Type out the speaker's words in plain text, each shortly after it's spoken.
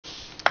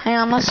Hang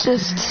on, let's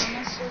just...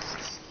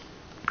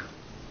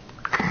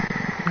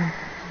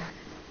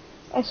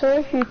 I swear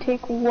if you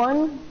take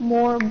one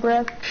more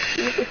breath,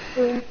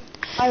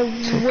 I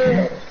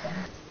will.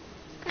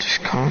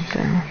 Just calm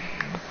down.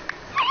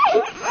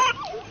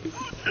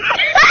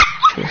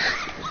 Just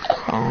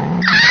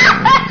calm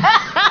down.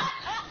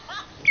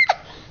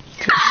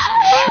 Just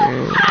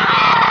chill.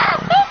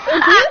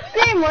 If you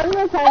scream one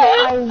more time,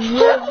 I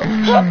will.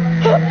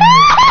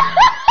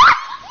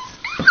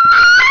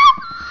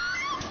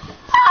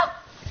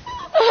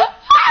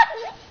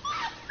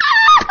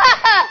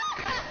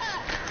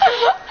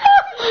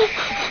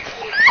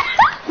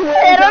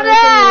 Settle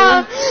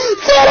down!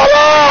 Settle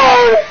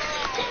down!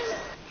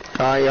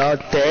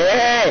 Cállate.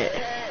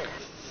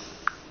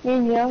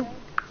 Niño.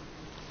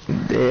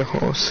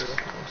 Dejos.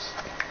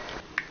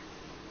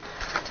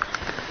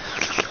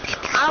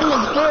 I'm a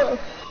dick.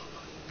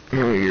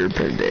 No, you're a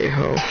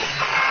pendejo.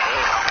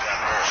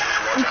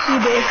 You see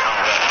this?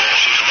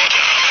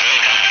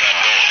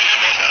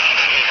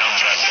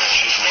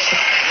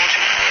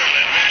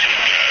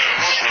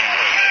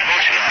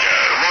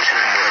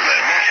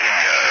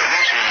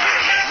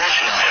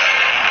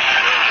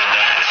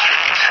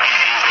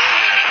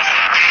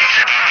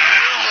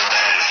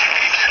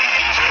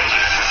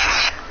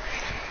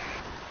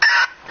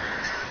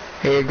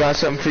 Hey, I got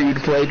something for you to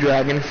play,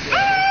 Dragon.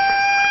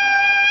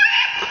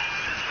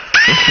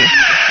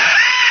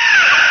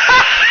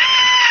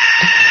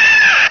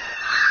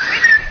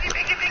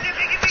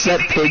 It's that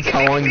pig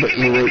calling, but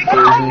in the right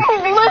version.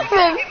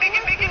 Listen!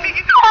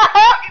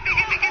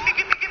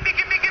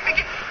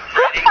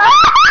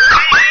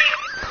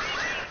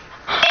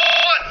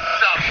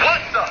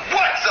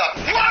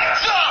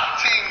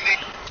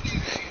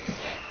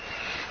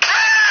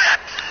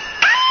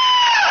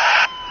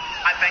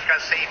 I think our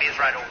Sammy is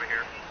right over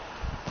here.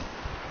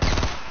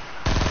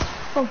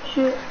 Oh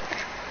shit.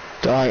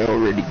 Die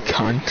already,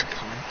 cunt.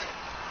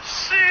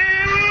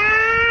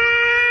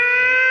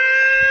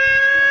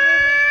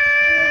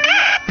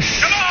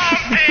 Come on,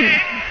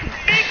 Pig!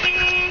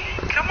 Piggy!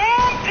 Come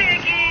on,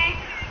 Piggy!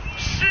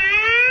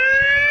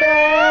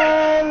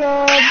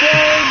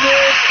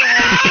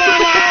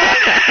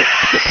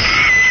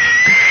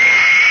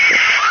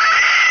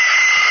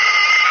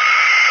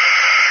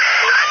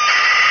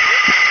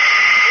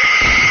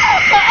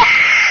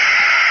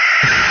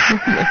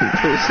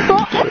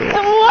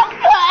 What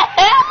the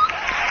hell?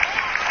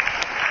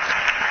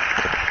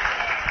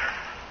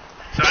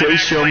 So Please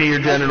show me your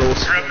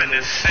genitals. Grew up in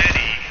this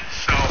city,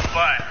 so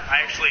but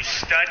I actually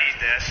studied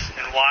this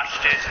and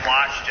watched it,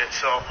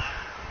 so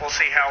we'll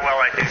see how well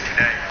I do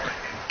today.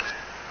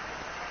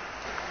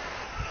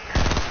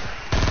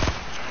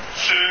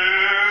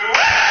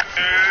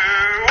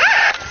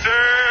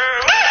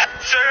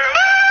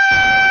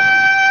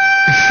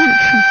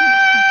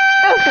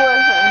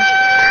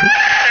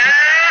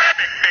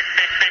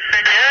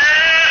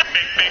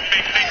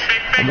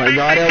 Oh my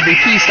god,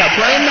 LBP, stop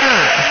playing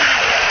that!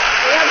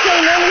 You're not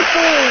playing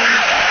anything.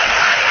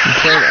 I'm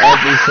playing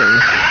everything.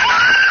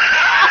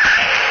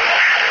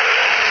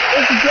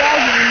 It's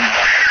dragging.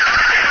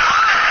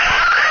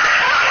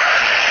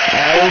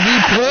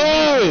 LBP!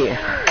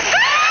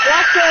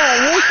 Raka,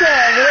 Luca,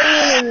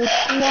 William,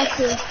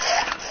 Raka.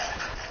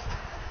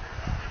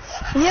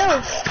 Yo,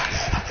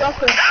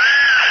 Raka.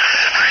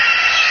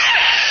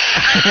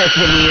 I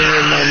can hear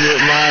my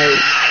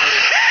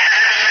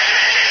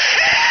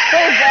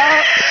Hey,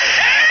 Bob.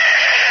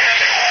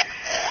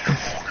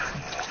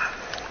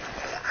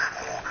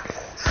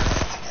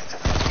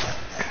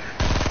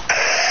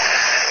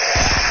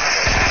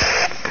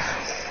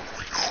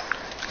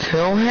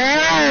 Kill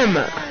him!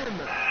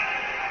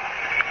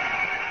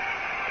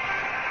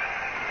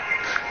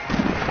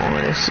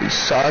 Honestly,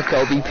 suck,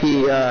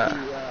 LBP,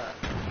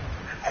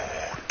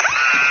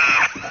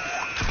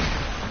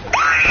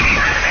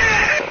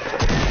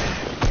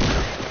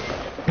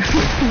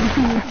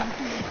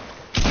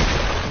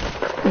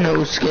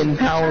 no skin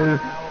power.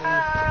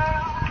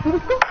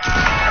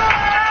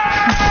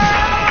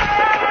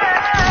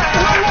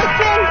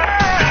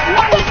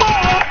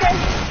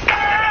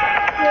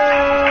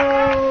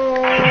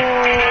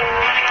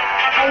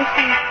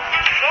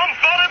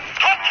 Somebody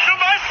touch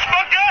my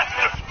spaghetti!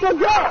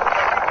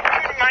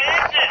 My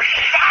engine!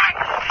 Fuck!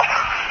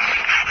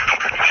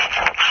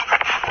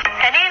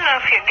 How do you know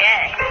if you're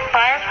gay?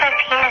 Why does my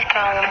penis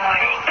grow in the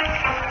morning?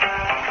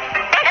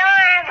 I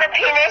don't have a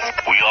penis.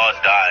 We all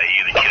die.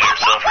 You either kill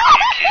yourself or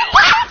get killed.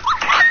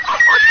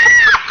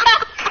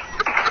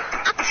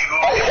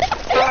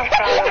 I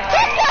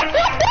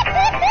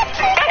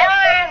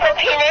don't have a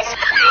penis.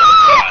 We all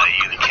die.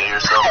 You either kill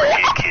yourself or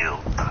get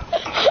killed.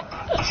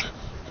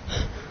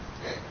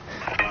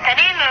 How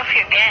do you know if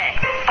you're gay?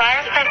 Why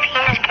does my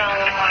penis grow in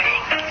the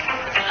morning?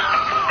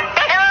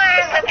 I don't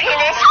have a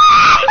penis.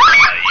 You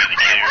either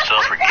kill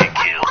yourself or get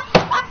killed.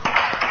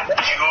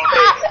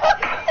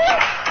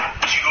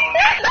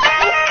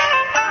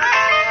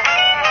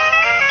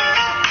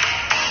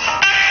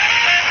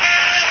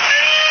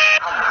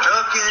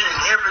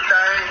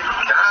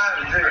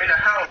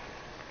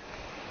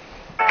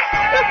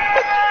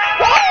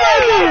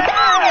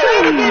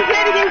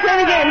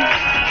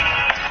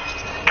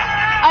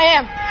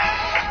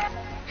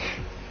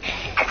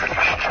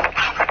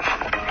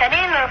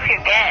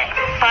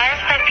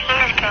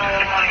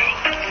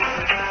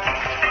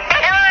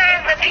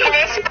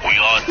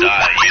 all die.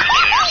 You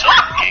kill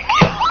yourself. You can't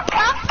kill.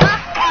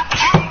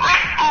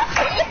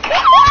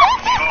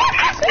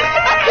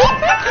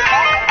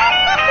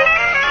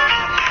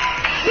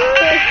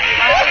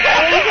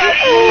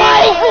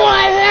 Mike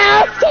was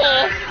healthy.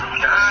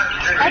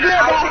 I did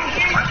that.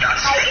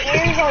 My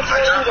ears are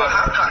bleeding.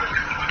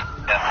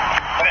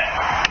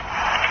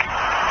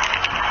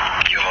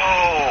 Yo,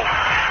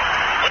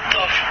 what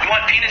the? You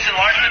want penis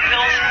enlargement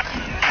pills?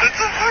 It's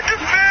a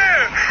fucking bear.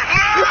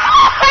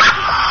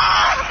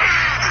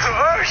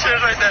 Oh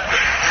shit, right there.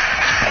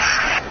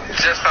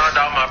 Just found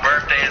out my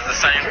birthday is the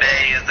same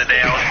day as the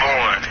day I was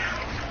born.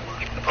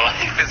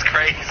 Life is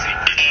crazy.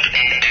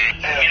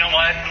 You know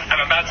what? I'm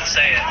about to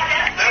say it.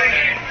 Say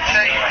it.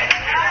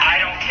 I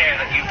don't care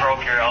that you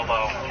broke your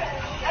elbow.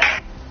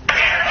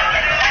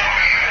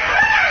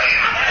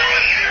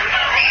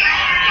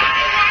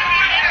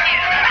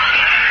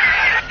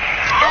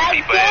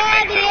 People that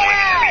make good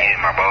women be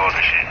hitting my balls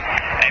and shit.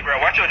 Hey, bro,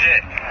 watch your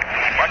jet.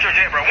 Watch your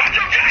jet, bro. Watch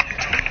your jet.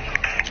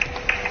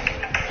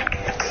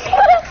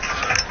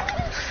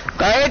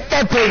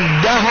 Cállate,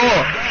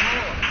 pendejo.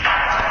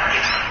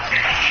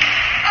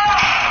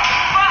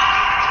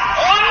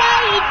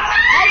 I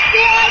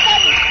feel like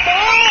I'm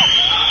dead.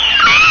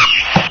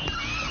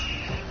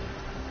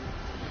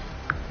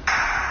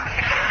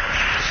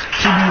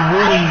 To be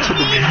willing to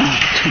the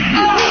beat to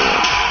you.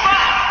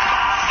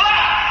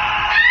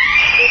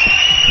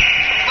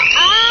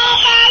 Oh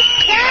my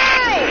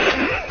God!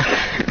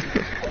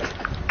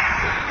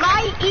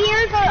 My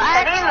ears are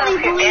actually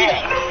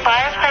bleeding. Why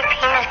does my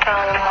penis grow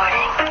in the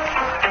morning?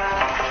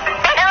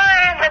 I don't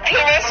have the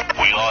penis.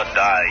 We all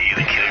die. You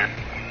either kill your...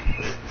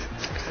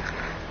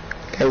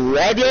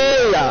 Ready?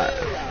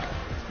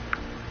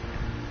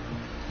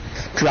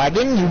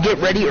 Dragon, you get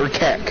ready or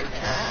kick.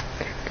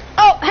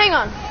 Oh, hang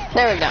on.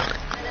 There we go.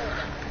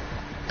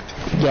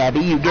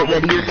 Gabby, you get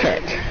ready or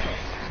kick.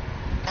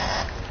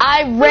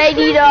 I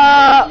readied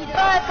up.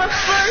 But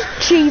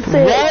first, Jesus.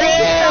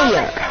 Ready?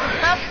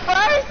 But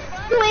first,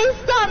 please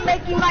stop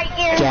making my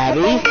ears.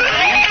 Gabby?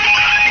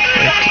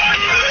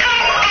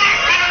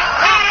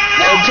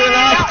 Turn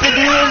off the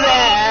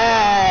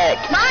music.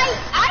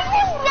 I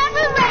just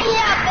never ready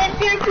up and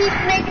you keep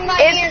making my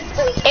ears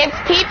bleed. It's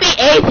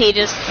PPAP.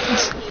 Just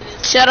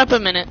shut up a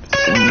minute.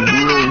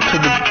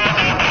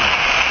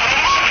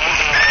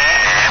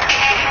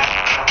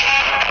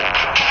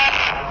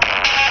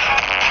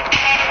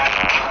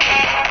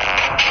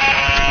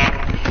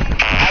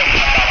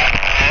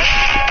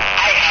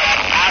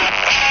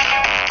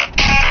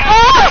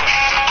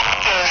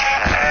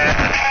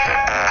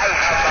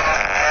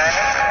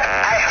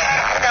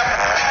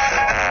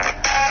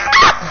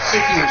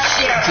 Sick of your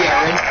shit,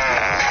 Jared.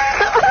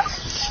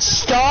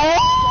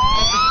 Stop.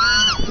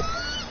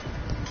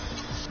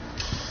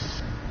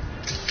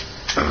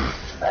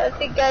 I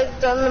think I've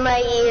done my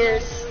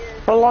ears.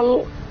 I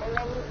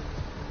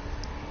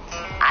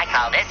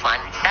call this one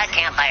the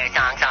Campfire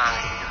Song.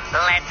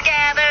 Let's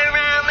gather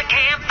around the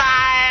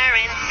campfire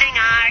and sing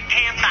our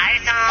campfire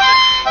song.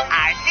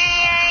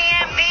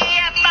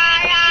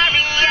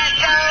 RCAMPFIRESONG.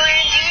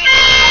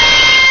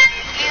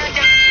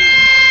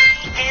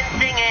 You can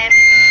sing it,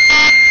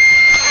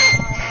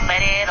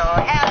 but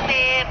it'll help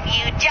if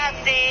you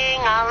just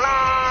sing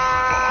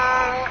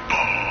along.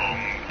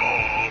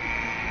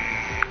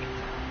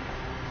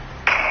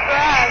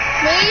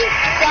 Please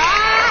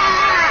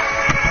stop.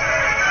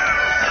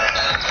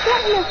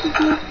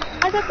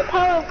 I got the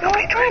power of God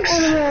and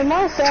anime on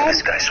my side.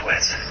 This guy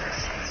sweats.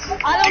 I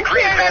don't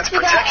Degree care that advanced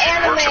you got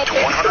protection works up to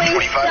animated.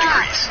 Please 125 stop.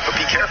 degrees, but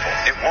be careful,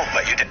 it won't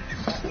let you down.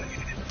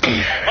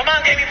 My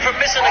mom gave me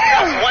permission to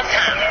cuss one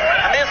time.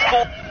 I'm in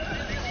school.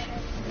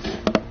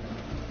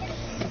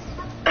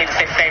 I need to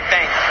say the same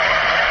thing.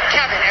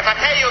 Kevin, if I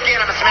tell you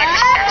again, I'm gonna smack the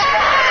shit out of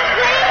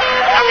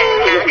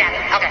you.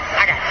 Okay,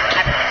 I got it.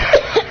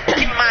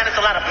 Keep in mind, it's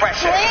a lot of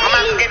pressure. My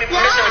mom gave me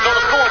permission to go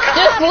to school and cuss.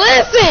 Just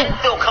listen. I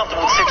feel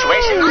comfortable with the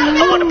situation. So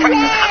I want to practice.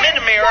 I'm in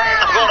the mirror.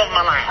 I'm going over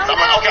my lines. I'm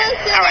like, okay,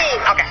 all right.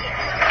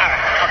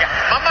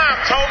 My mom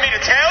told me to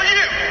tell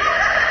you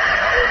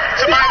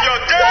to mind your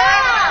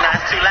damn. Nah,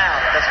 it's too loud.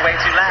 That's way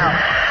too loud.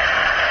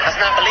 That's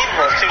not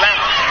believable. It's too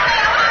loud.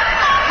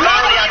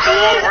 Finally, I go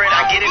over it.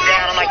 I get it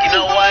down. I'm like, you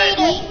know what?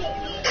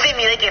 See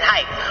me, they get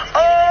hyped.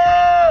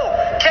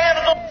 Oh,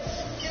 Kevin.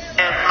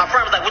 And my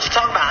friend was like, what you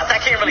talking about? I said,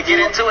 I can't really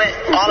get into it.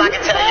 All I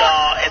can tell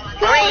y'all is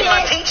Green,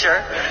 my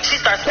teacher, she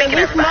starts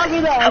speaking to everybody.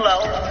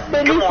 Hello.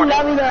 Good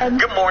morning.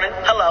 Good morning.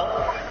 Hello.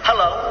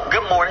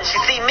 Good morning. She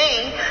see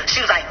me.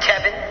 She was like,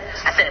 Kevin.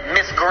 I said,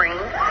 Miss Green.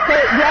 Hey,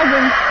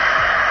 Dragon.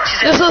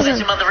 She said, did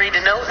your mother read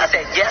the note? I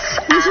said, yes,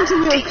 I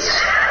did.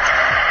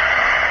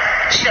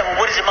 She said, well,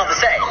 what did your mother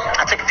say?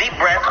 I took a deep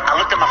breath. I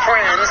looked at my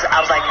friends.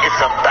 I was like, it's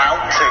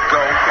about to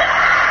go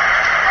down.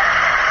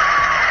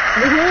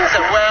 I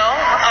said, well,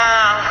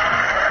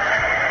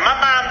 my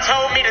mom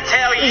told me to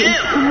tell you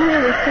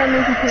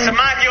to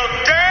mind your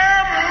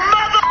damn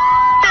mother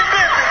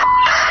business.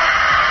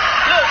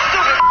 Little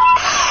stupid,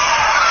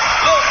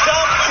 little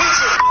dumb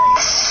piece of 2+.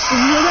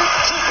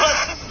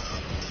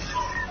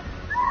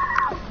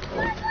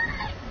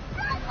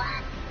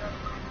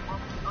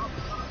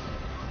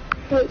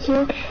 Wait,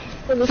 here.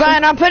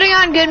 Fine, I'm putting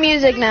on good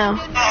music now.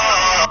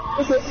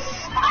 Okay.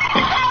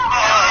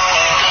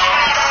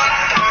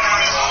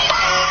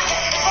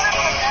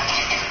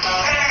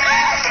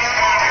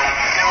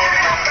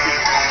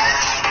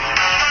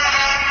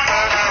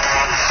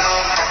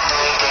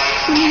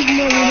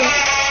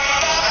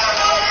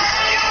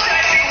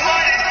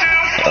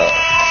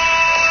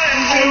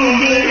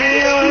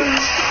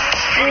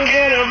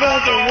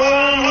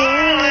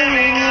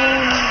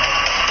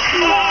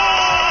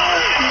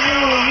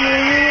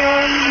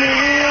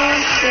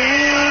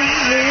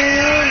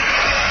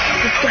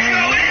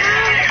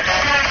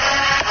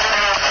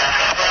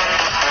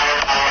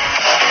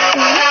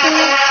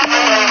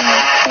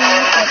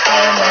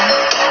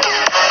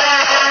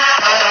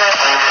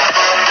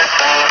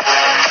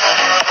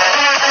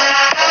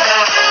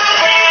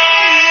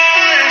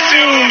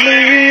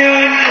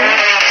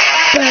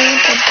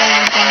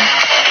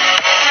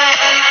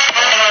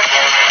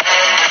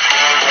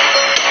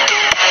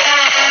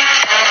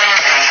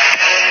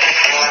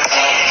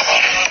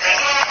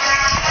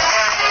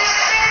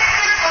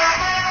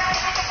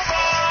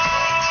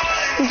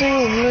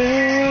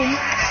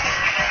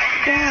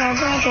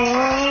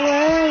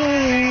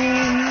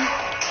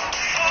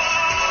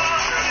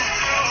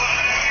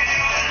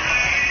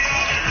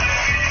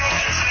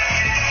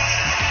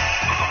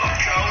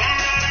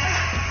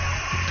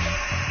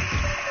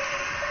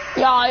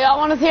 Y'all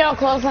want to see how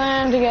close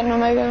I am to getting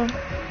Omega?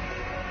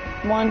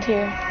 1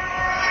 tier.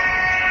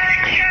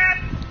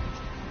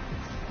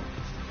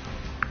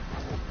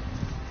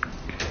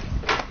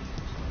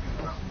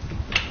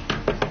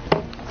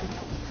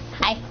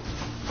 Hi.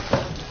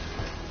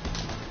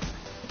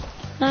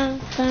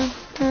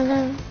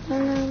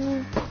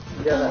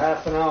 You got a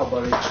half an hour,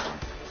 buddy.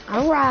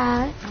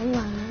 Alright.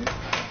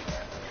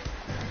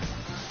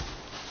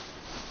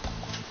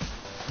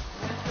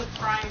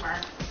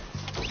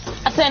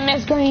 I said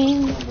Miss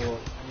Green.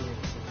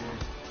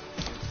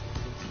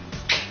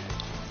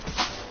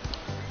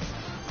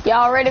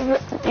 Y'all ready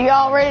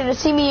to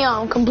see me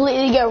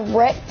completely get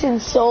wrecked in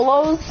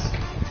solos?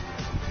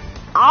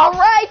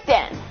 Alright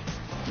then.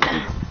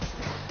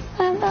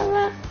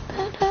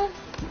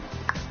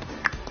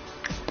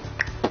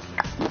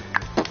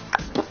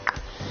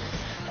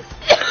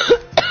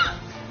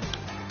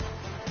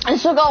 I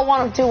still go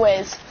one of two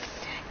ways.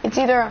 It's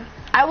either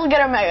I will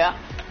get Omega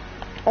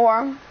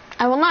or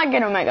I will not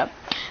get Omega.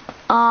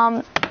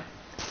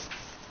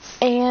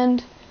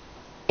 And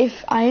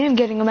if I am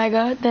getting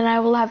Omega, then I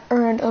will have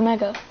earned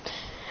Omega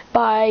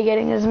by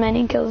getting as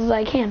many kills as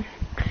I can.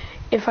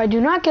 If I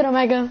do not get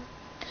Omega,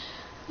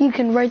 you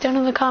can write down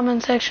in the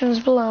comment sections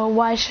below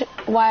why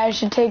I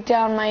should take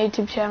down my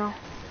YouTube channel.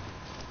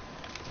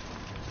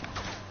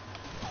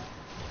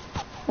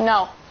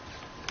 No.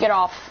 Get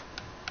off.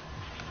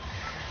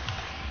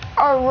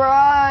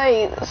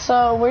 Alright,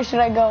 so where should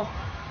I go?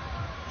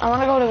 I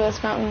want to go to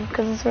this mountain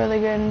because it's really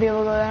good and be able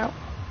to go there.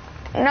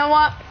 You know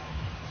what?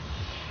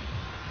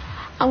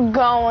 I'm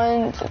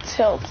going to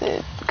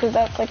Tilted because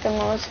that's like the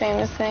most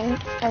famous thing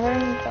ever.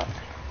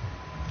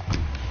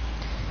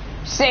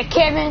 Say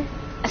Kevin.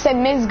 I said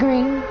Miss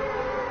Green.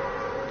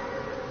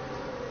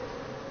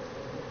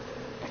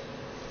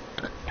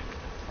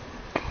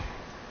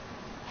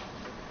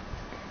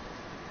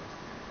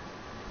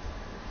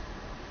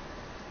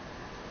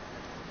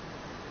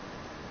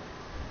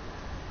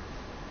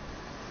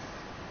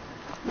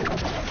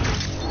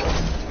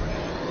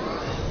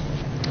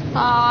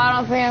 I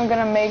don't think I'm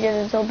gonna make it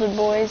to Tilted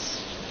Boys.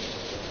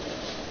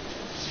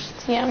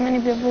 See how many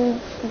people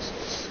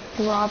just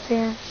drop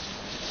here?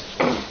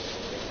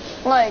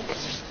 Like,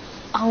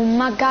 oh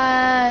my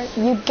god,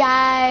 you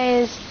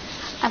guys,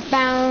 I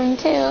found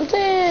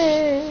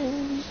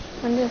Tilted.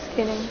 I'm just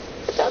kidding.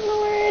 I don't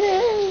know where it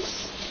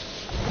is.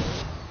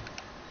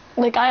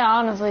 Like, I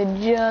honestly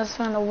just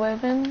found a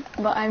weapon,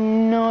 but I have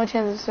no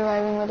chance of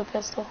surviving with a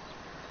pistol.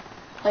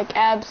 Like,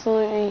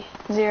 absolutely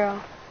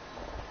zero.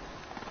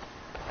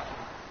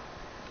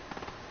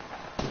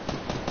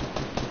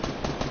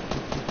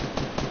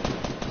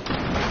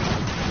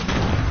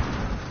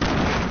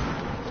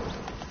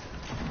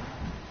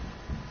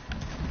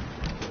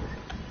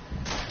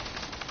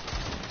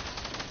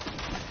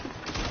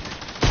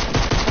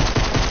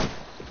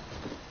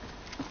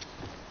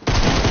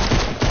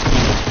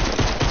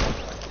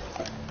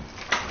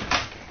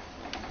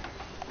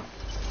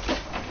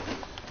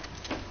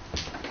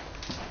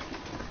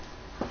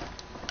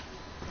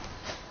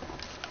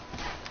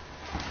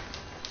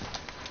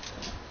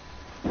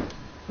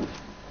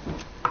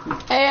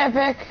 Hey,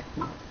 Epic.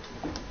 You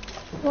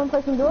want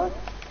to play some doors?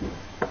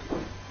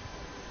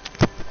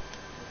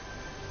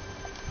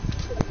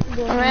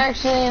 I'm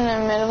actually in the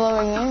middle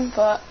of a game,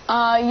 but,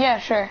 yeah,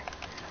 sure.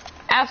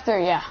 After,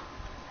 yeah.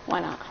 Why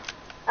not?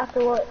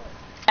 After what?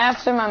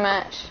 After my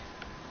match.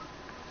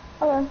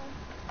 Okay.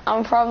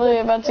 I'm probably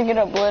about to get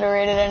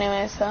obliterated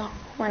anyway, so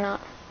why not?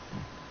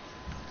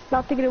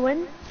 About to get a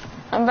win?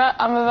 I'm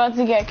about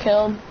to get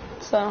killed,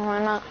 so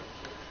why not?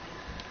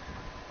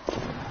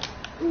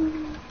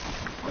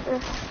 Okay.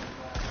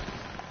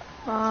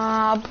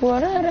 Google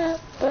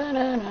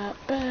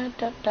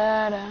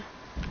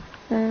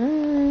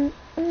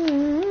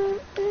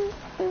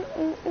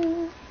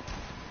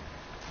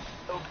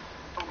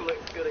it,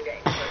 good again.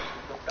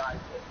 Guys,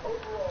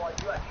 overall, I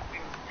do actually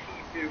think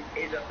Tfue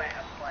is a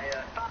better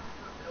player,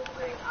 faster at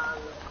building,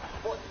 and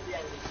what's the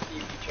end of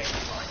Tfue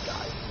changing my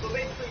guys? So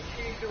basically,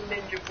 Tfue and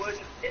Ninja were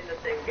just in the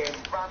same game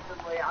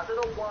randomly. I don't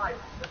know why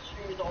the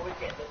streamers always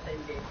get in the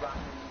same game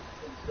randomly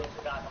and stuff,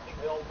 guys. I think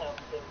they all play on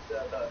the same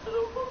server. So they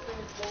were both in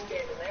this one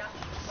game, and they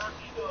actually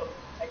matched up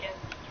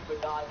against each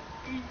other, guys.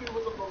 Tfue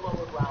was on the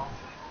lower ground,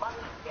 managed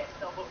to get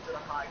himself up to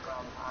the high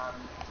ground, and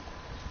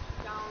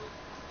down.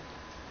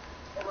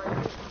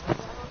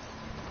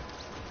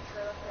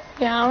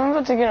 Yeah, I'm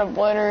about to get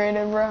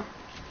obliterated, bro.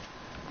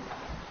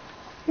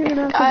 You're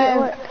gonna have to get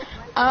what?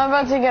 I'm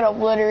about to get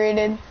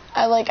obliterated.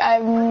 I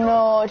have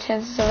no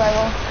chance of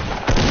survival.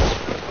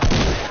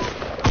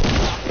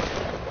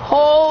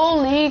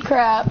 Holy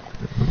crap.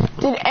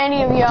 Did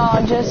any of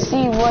y'all just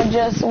see what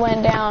just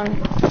went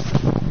down?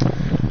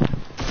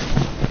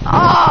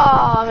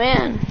 Oh,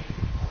 man.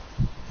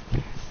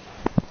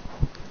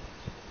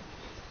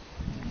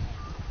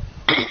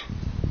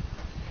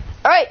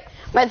 Alright,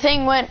 my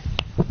thing went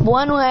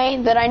one way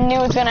that I knew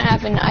was gonna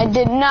happen. I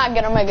did not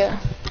get Omega.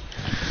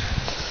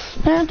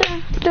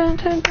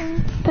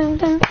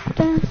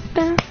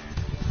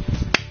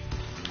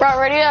 Bro,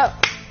 ready up.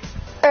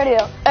 Ready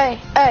up. Hey,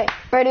 hey,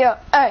 ready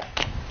up. Hey.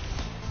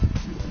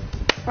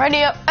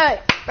 Ready up. Hey.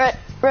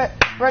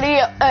 Ready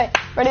up. Hey.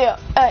 Ready up.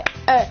 Hey.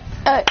 Hey.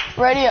 Hey.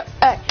 Ready up.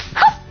 Hey.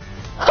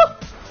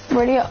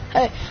 Ready up.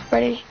 Hey.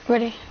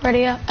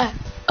 Ready up. Hey.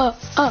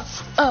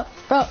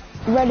 Bro.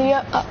 Ready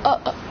up.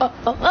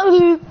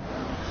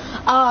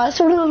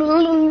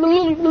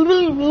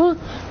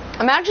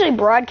 I'm actually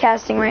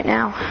broadcasting right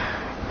now.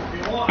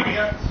 If you want, I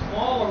got the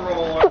smaller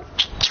roller.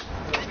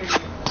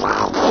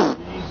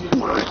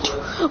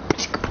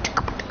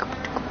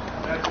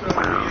 That's going to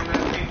be in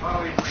that thing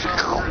probably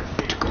somewhere.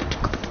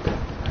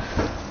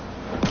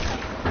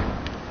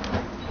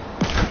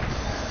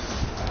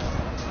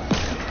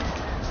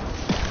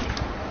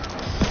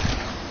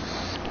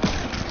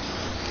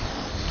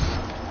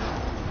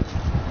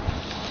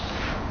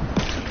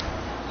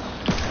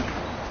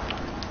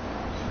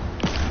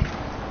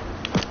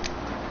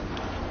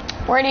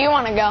 Where do you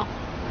want to go?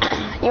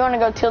 You want to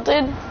go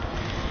tilted?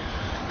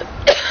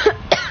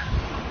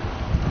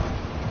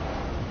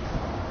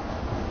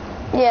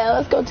 Yeah,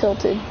 let's go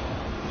tilted.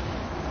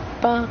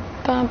 Bum,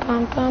 bum,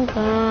 bum, bum,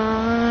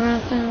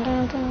 bum, dun,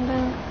 dun, dun,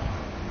 dun.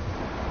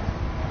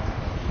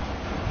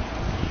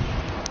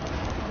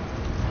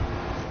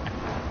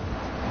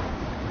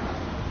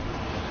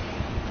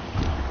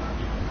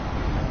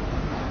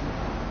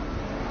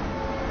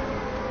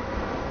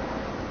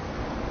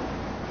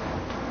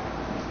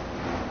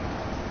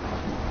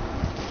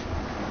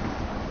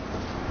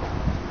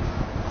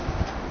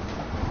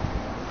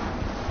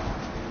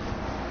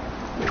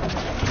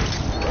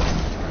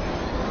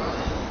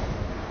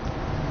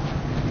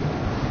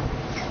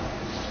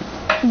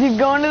 Dude,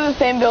 go into the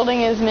same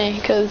building as me,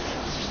 cause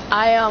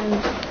I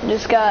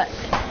just got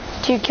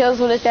 2 kills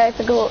with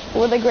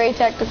a great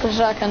tactical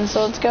shotgun.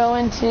 So let's go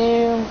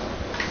into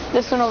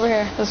this one over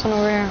here. This one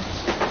over here.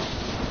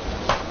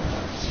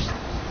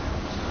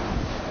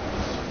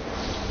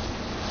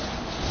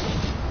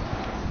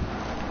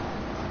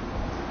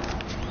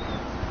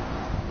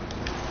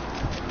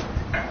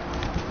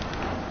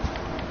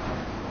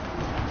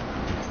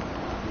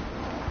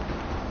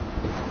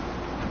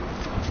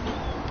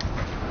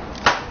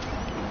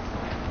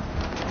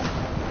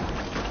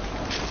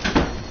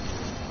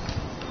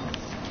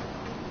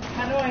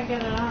 How do I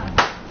get it on?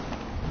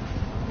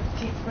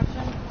 Keep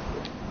pushing?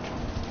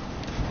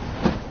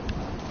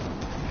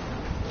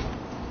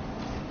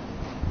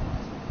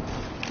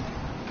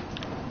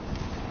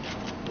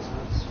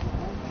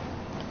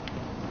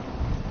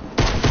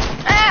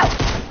 Ow!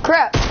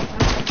 Crap!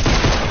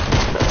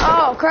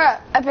 Oh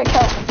crap! Epic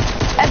help!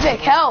 Epic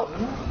help!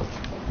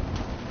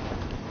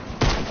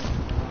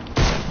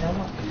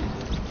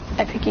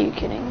 Epic, are you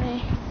kidding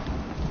me?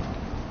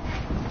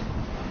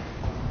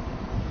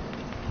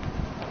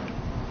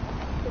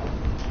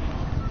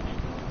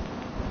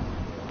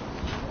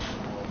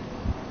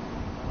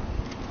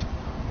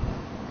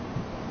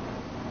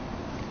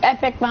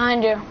 Epic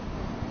behind you.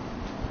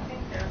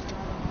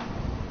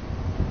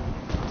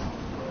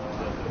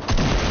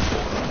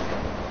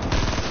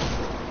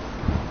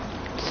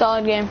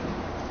 Solid game.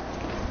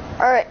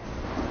 Alright.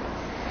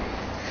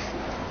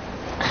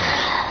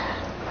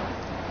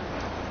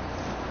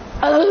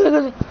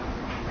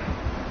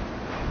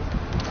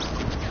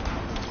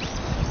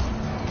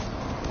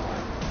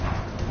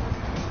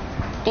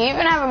 Do you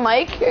even have a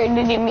mic, or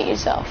did you mute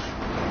yourself?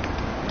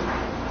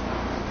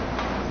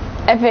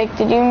 Epic,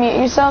 did you mute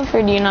yourself,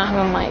 or do you not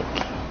have a mic?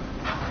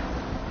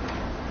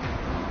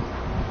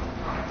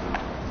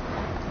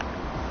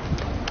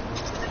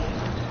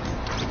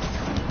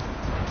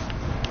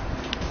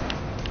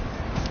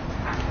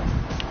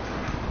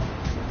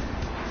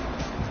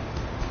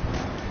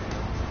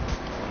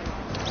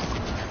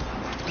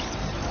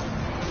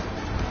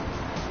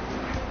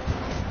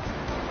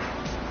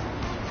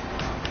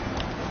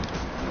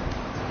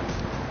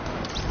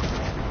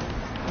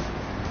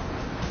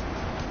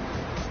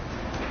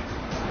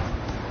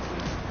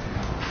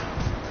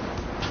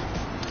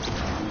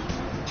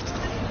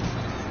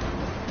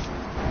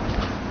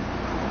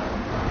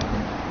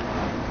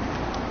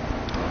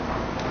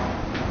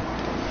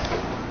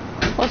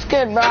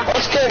 good, bro?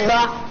 What's good, bro?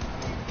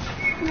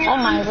 Oh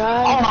my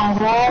god. Oh my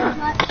god.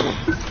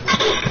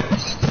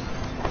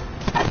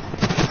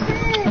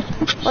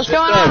 What's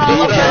going on,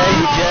 BJ?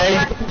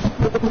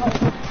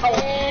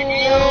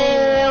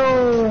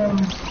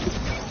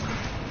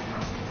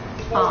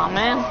 Aw,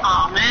 man.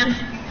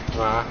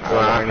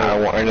 I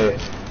warned it.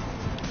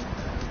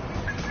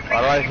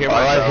 Why do I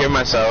hear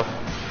myself?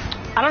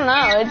 I don't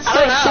know. It's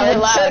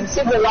like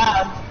super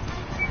loud.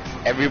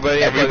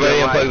 Everybody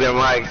unplug their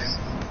mics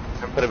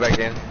and put it back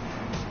in.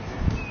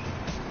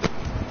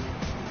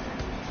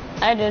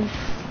 I did.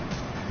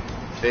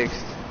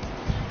 Fixed.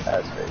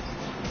 That's fixed.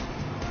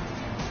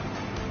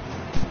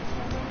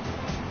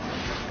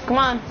 Come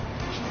on.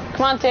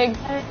 Come on, Tig.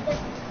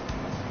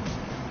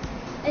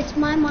 It's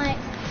my mic.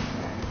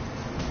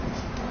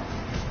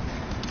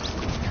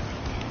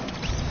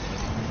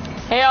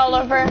 Hey,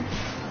 Oliver.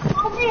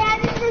 I'll be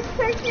adding this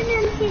person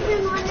in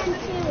season 1 and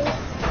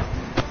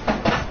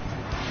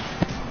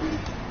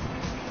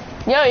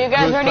 2. Yo, you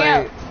guys ready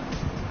up?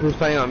 Who's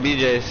playing on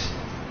BJ's?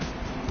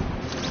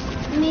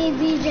 Me,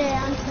 BJ,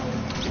 I'm playing.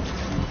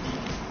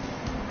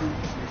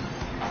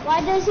 Why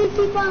does he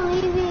keep on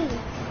leaving?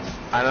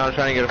 I know, I'm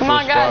trying to get a Come full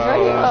on, guys, squad.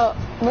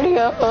 ready up. Ready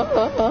up.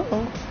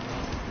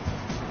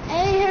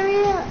 Hey,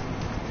 hurry up.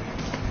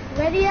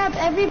 Ready up,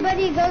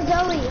 everybody go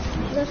Zoe.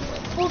 The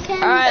full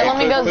candy. Alright, let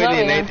me go Quitty,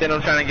 Zoe. Nathan,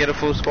 I'm trying to get a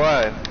full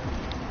squad.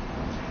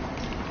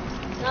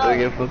 No. Trying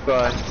to get a full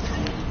squad.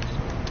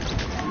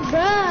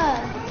 Bruh.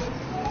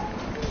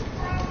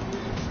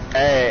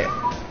 Hey,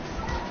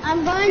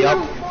 I'm going Yup.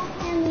 to full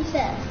candy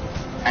set.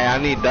 hey, I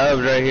need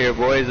dubs right here,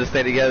 boys, to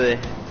stay together.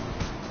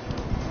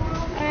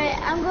 Alright,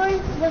 I'm going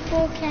to the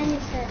full candy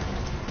set.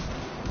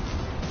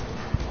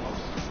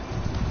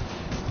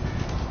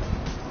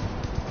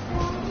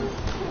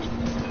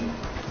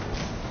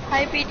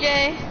 Hi,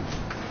 BJ.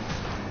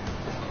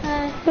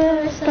 Hi. Who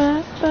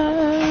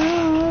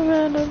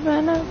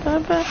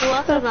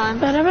else is on?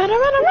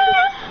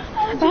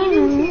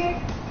 Jaden's here.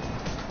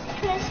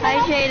 Carissa. Hi,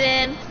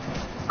 Jaden.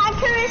 Hi,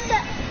 Carissa.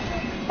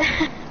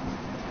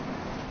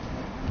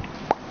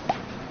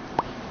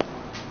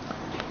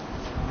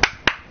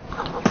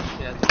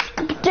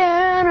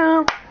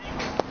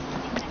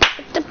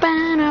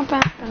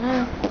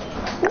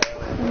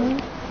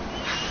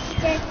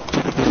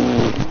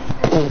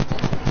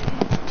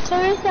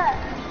 Carissa.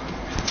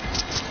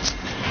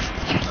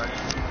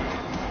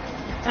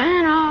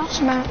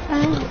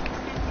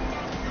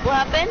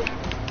 What happened?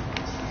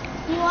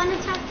 You want to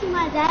talk to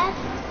my dad?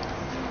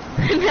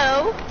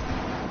 No.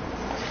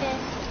 Okay.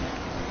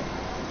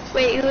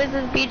 Wait, who is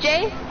this, BJ?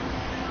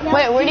 Yeah,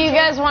 Wait, where do you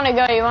guys want to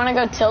go? You want to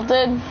go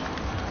Tilted?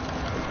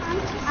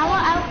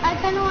 I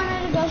kind of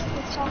wanted to go to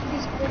the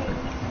Southeast Green.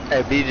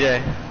 Hey,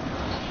 BJ,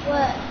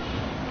 What?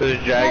 who's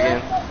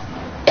dragging? I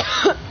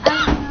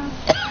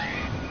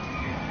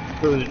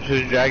don't know.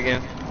 Who's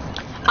dragging?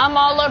 I'm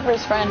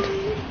Oliver's friend.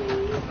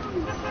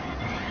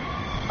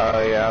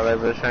 Oh yeah, I'll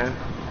let this in.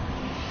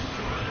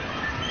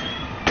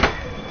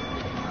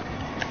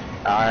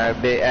 Alright,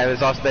 and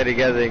let's all stay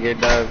together and get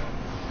dub.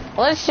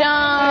 Let's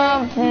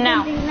jump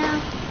now.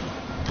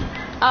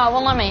 Oh,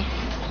 well, let me.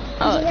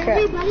 Oh, Did crap.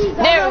 everybody go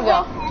There to we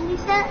go. the candy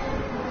set?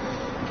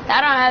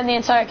 I don't have the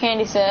entire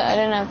candy set. I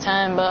didn't have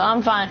time, but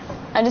I'm fine.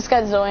 I just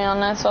got Zoe on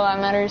that, so that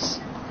matters.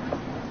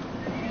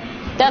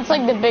 That's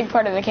like the big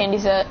part of the candy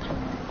set.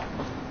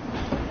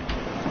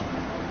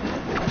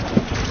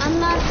 I'm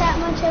not that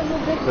much of a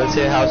big Let's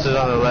fan hit of houses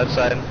on the left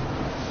side.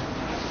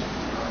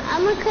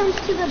 I'm gonna come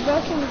to the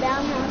broken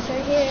down house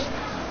right here.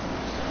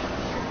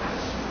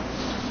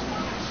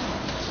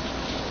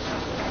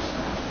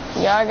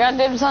 Yeah, I got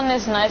dibs on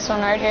this nice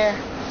one right here.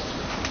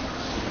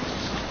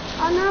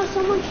 Oh no,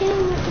 someone came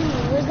with me.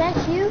 Was that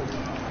you?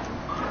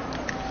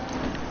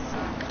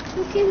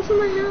 Who came to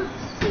my house?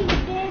 You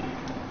did.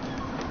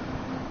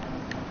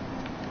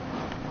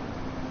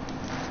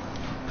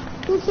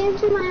 Who came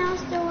to my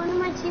house? They're one of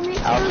my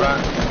teammates. Out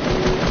front.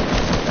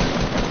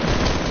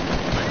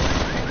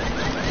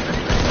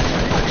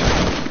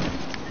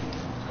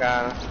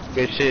 Got him.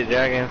 Good shit,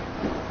 dragging.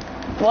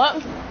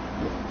 What?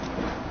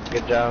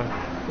 Good job.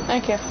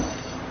 Thank you.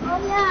 Oh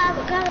yeah,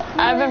 I've got.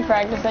 I've been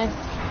practicing.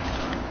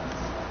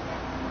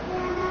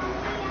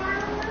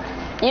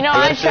 You know,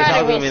 I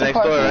try to be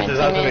support for my Next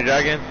house with me, teammates.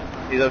 dragging.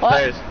 He's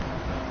upstairs.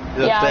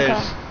 He's Yeah,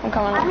 upstairs. I'm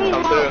coming. I need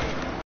Come help. through.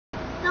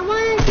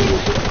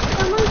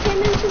 Someone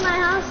came into my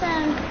house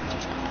and I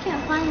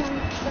can't find them,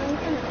 so I'm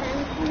gonna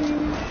panic.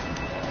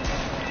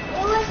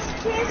 It was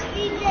Chris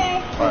DJ.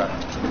 What?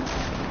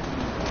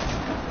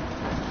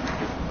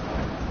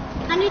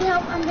 I need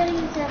help. I'm getting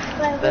attacked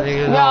by That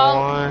nigga's Yo,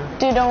 on one.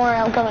 dude, don't worry,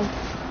 I'm coming.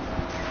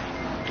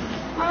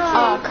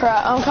 Oh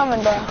crap, I'm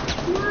coming, bro.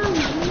 Mom,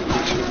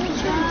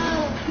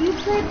 you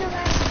played the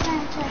last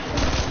match.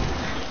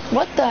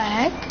 What the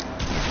heck?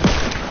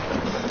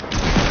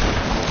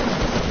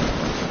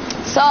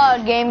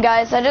 Solid game,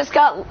 guys. I just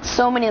got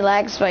so many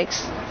lag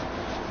spikes.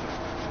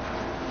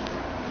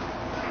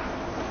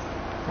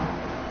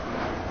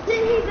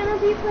 Isn't he gonna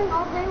be playing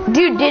all day with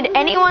Dude, did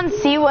anyone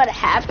see what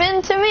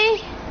happened to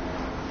me?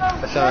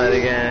 Let's try that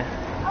again.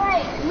 Alright,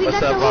 Hey, we What's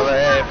got up, the whole brother?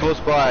 Hey, full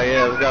squad.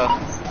 Yeah, let's go.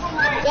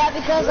 Yeah,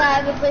 because I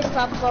haven't played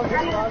Top Squad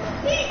before.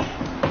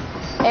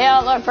 Hey,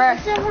 Outlawer.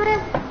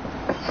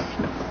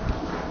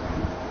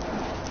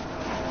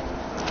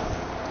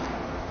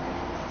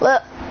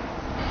 Look.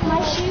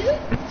 My shoe?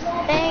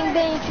 Bang,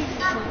 bang.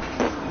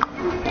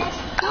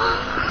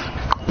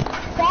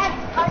 Dad,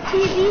 our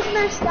TV's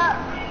messed up.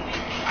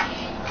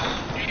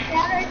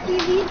 Dad, our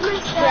TV's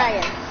messed up.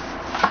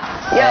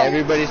 Yeah,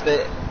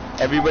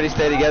 everybody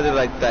stay together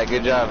like that.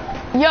 Good job.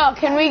 Yo,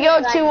 can we go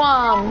to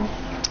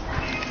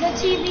The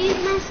TV's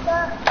messed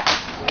up.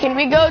 Can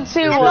we go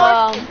to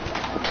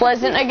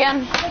Pleasant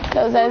again?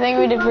 Because I think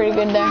we did pretty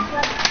good there.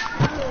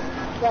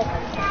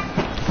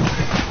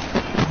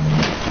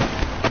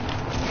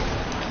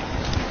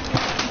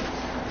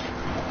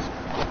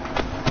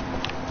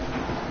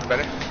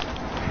 Better?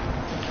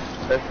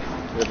 Is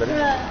it better?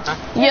 Huh?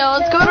 Yo,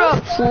 let's go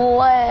to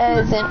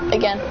Pleasant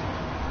again.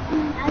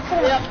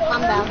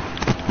 I'm down.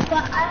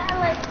 But I had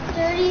like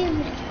 30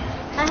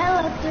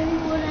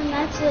 wood and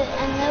that's it.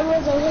 And there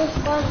was a whole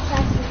squad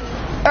attacking me.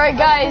 Alright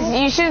guys,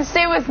 you should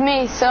stay with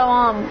me so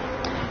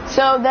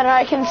that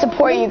I can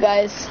support you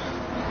guys.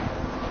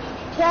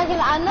 Dragon,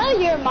 I know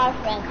you're my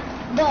friend,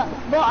 but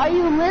are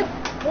you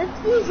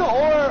Lipsies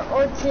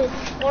or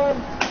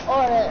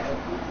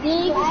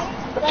Thieves?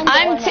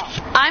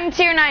 I'm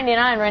tier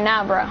 99 right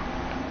now, bro.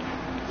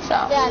 So.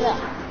 Yeah, I know.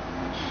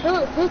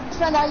 Whose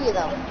friend are you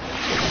though?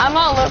 I'm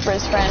all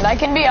Looper's friend. I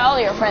can be all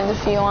your friends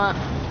if you want.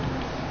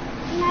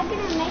 I'm not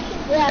gonna make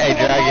it. Yeah, Hey,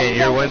 Dragon,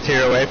 you're 1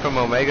 tier away from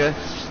Omega?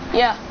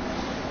 Yeah.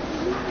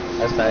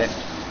 That's tight.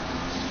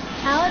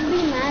 I would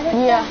be mad if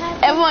Yeah. I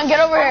had Everyone, get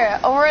over here.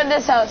 Over at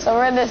this house.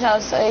 Over at this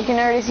house. So you can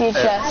already see a I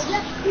chest.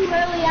 left too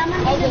early. I'm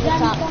gonna need a gun.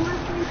 Someone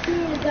please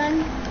need a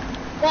gun.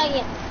 Dang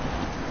it.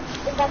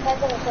 Is that guy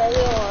gonna kill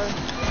you or?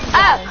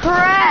 Ah,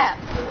 crap!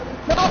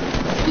 No,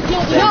 you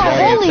can't do No, it.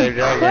 Dragon, holy save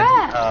Dragon.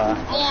 crap. I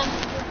am.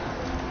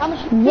 How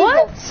much people?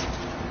 What?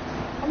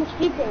 How much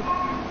people?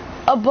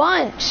 A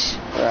bunch,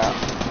 bro.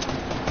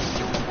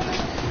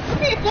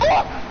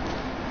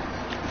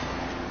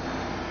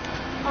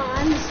 Oh,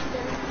 I'm just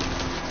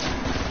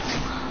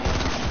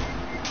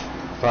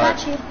Fuck.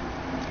 got you.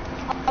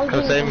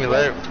 Come save me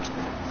later.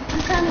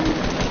 I'm coming.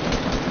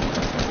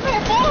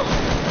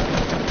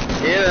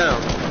 Get him.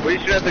 What are you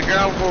shooting at the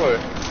ground for?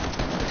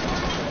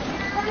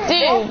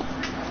 Dude.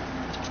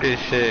 Good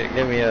shit.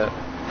 Give me up.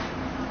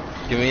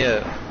 Give me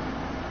up. Of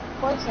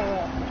course I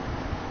will.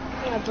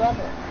 You're my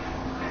brother.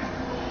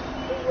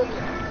 Who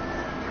wouldn't?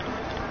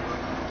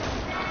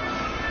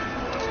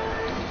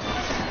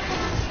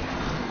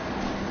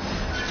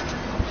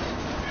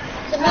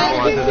 The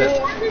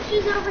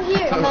manager's over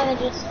here. The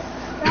manager's.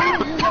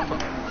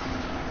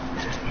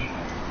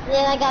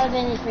 Yeah, I got a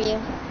bandage for you.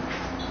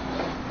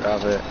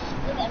 Drop it.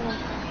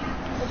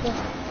 Okay.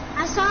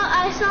 I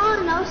saw a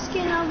no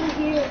skin over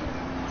here.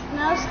 And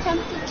I was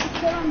tempted to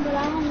kill him, but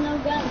I have no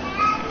gun.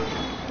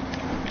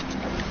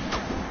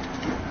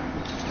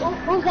 Oh,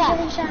 who's that?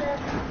 Getting shot at.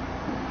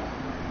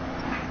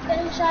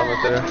 Getting shot at. I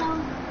don't know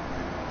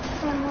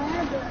from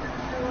where, but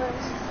it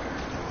was.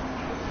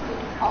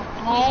 Oh,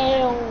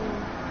 hell.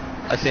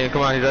 I see him.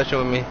 Come on, he's rushing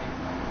with me.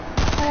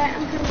 Alright,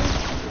 I'm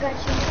coming. Got you.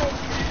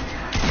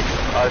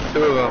 Oh, it's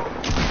 2 of them.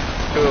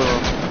 2 of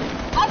them.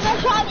 I'm not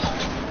shot it.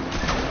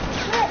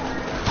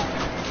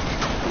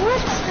 What?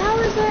 How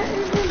is that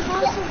even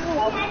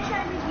possible?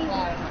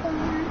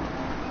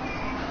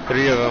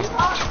 3 of them.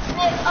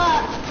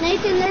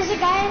 Nathan, there's a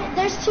guy.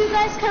 There's 2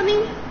 guys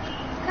coming.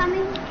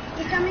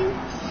 They're coming.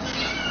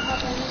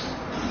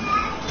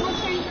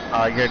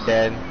 Oh, you're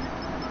dead.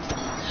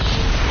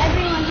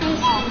 Everyone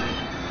is on.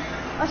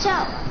 Watch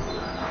out.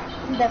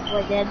 I'm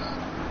definitely dead.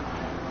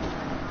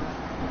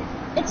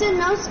 It's a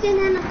no skin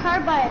and a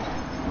carbide.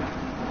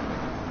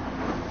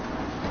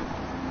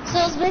 So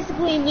it's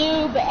basically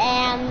noob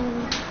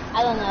and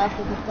I don't know if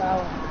it's a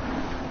pro.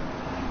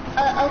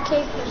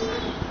 Okay,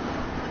 person.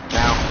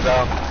 Now, go.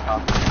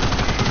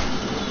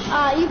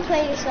 You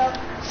play yourself.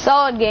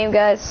 Solid game,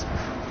 guys.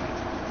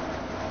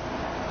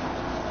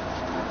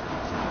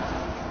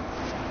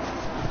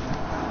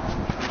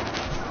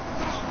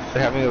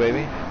 They're having a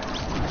baby?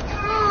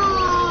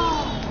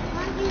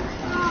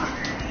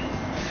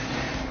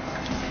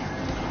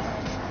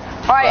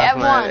 Alright, Last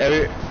everyone.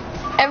 night,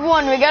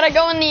 Everyone, we gotta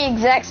go in the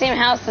exact same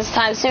house this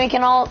time so we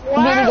can all be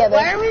together.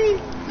 Why are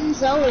we in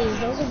Zoe's?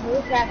 Those are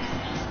bullcrap.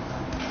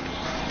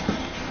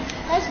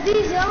 Let's be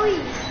Zoe's.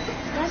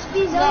 Let's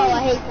be Zoe's. No,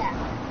 I hate that.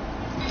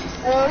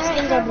 Those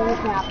skins are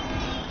bullcrap.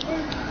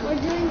 We're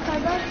doing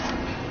carbides?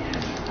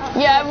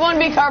 Yeah, everyone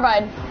be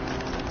carbide.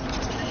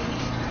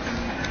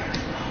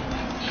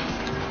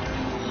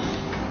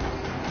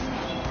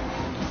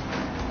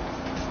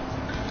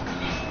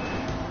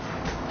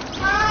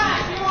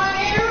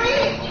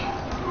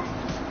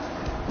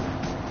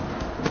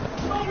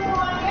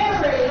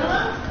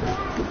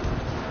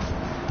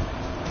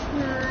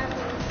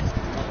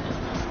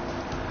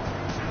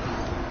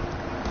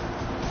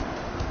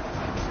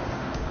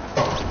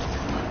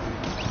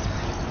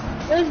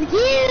 Let's get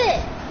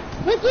it!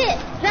 Look it!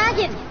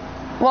 Dragon!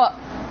 What?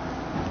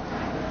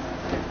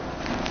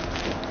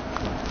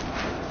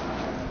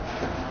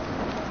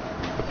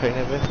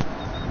 pregnant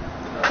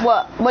bitch.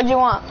 What? What'd you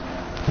want?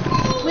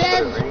 We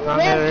have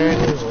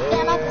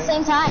them at the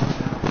same time.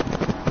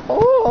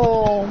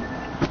 Oh.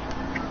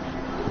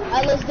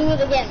 Alright, let's do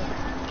it again.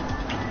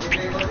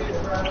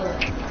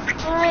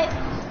 Alright.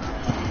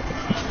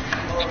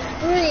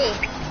 3,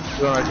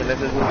 You want to let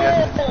this 2,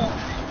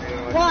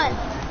 one 1.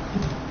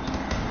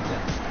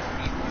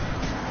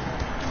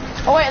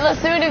 Oh wait,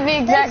 let's do it at the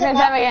exact same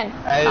time again.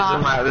 Hey,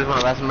 this is my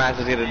last match.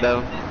 Let's get it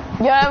done.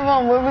 Yo,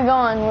 everyone, where we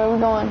going? Where we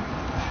going?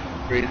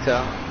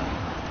 Retail.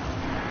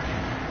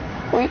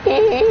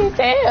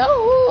 Retail.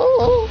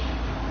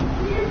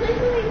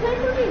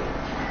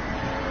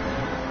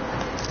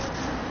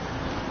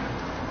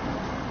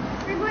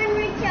 We're going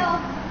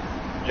retail.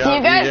 Do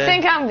you guys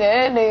think I'm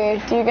good,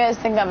 or do you guys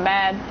think I'm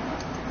bad?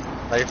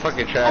 Like, you're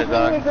fucking trash,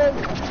 dog.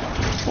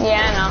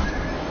 Yeah, I know.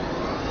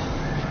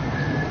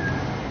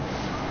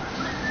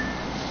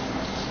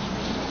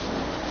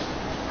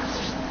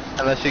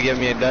 Unless you give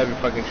me a dub, you're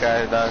fucking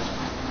trash, dog.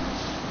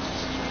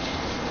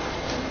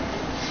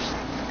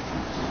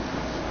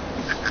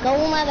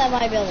 Don't land at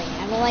my building.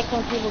 I don't like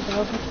when people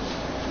go.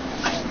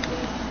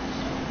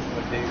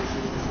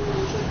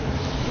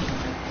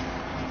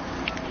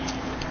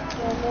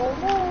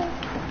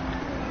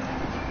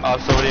 Oh,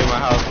 somebody in my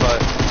house,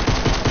 but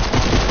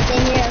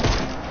Same here.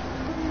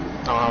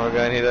 I don't have a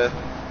gun either.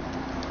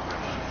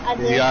 I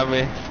You did. got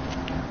me.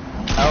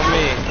 Help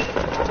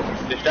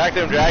me. Distract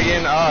him,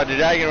 dragon. Oh, the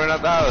dragon ran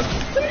out the house.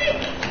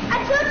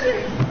 I told you.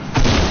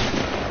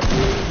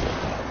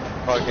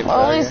 Fucking Well,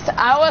 at dragon. least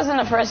I wasn't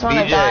the first one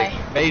to die.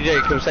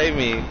 BJ, come save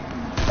me.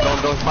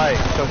 Don't fight.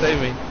 Come save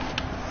me.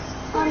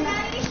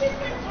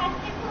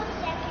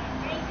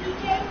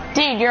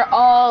 Dude, you're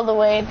all the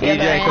way at the other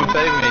BJ, come end.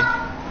 save me.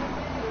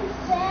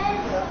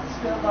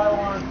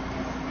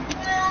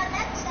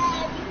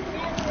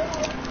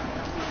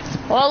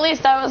 Well, at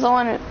least I was the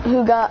one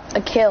who got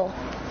a kill.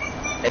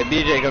 Hey,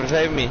 BJ, come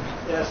save me.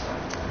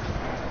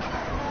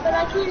 But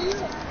I can't use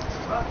it.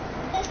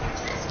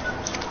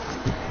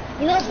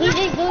 You know what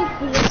BJ's doing?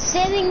 He's just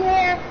sitting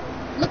there,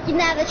 looking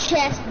at the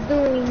chest,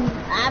 doing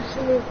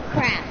absolute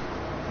crap.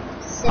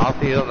 I'll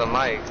heal the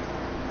mic.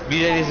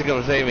 BJ needs to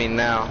come save me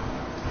now.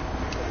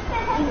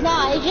 He's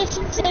not. He's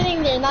just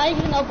sitting there, not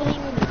even opening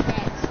the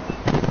chest.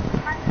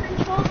 My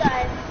control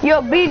died.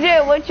 Yo,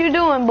 BJ, what you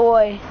doing,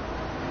 boy?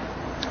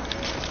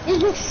 He's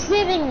just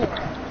sitting there.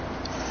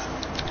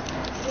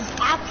 With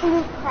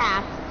absolute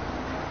crap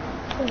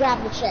to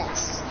grab the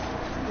chest.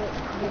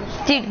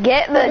 Dude,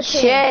 get the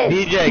chest.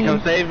 BJ,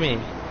 come save me.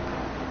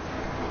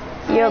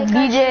 Yo,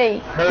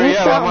 BJ. Hurry do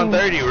up, I'm on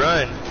something. 30,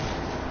 run.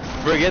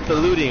 Forget the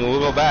looting, we'll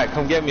go back.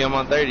 Come get me, I'm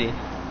on 30.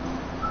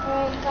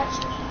 Alright,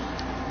 gotcha.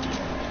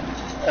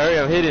 Hurry,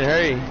 I'm hidden,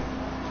 hurry.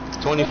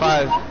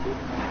 25.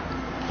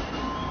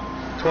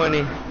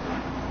 20.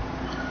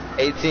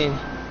 18.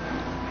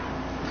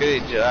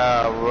 Good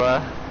job,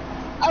 bruh.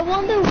 I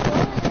wonder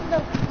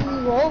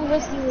what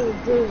was you were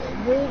doing.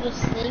 We were just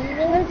sitting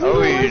there. What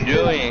were you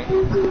doing?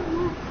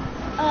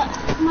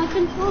 My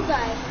control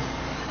died.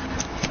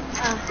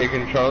 Your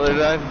controller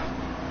died?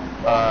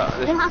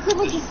 Then how come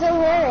we can still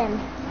hear him?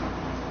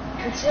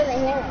 We shouldn't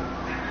hear him.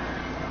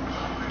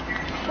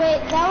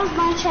 Wait, that was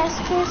my chest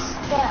kiss,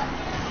 but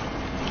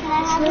can I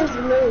have his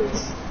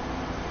moves?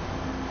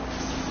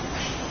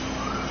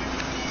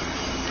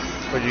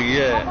 What'd you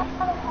get?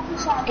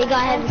 He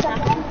got heavy shot.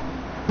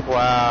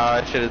 Wow,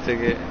 I should've took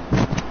it.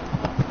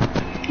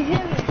 Give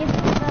him the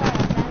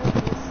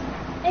bandages.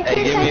 Hey, Hey,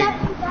 Chris, give I me- got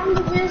some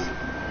bandages.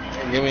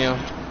 Give me a...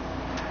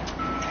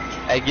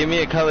 Hey, give me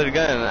a colored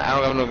gun. I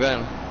don't have no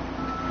gun.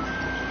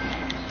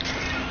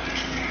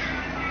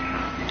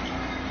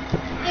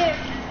 Here,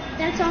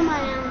 that's all my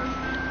ammo.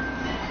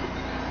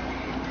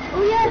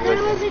 Oh yeah,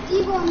 there was a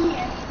T-bomb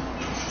here.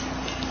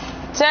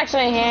 It's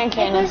actually a hand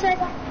Hey, cannon. Chris, I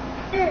got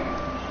here.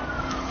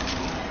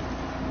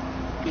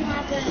 You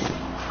have it.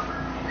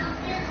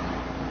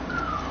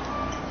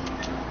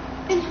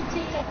 You can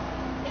take it.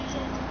 If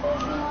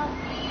you want.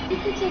 You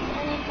can take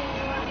anything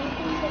you want. You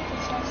can take the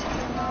chest if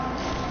you want.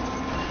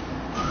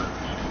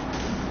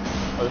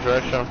 Let's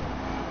rush him.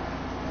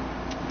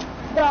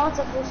 They're all a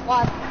full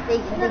squad. They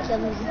kill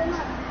me.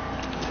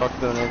 Fuck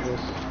them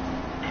niggas.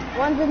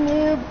 One's a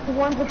noob,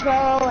 one's a pro,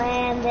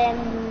 and then,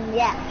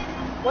 yeah.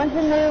 One's a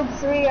noob,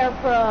 3 are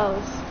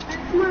pros.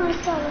 Come on,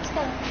 let's go, let's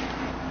go.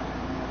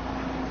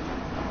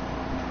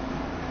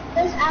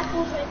 There's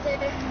apples right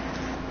there.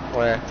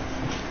 Where?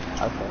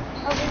 Okay.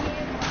 Over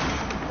here.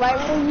 Right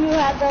where you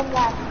have them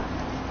left.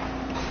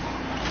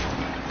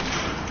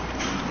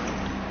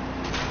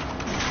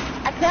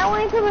 I can't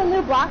wait till the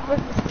new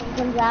Blockbuster thing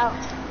comes out.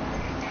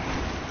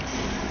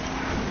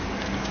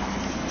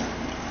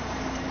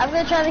 I'm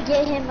gonna try to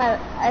get him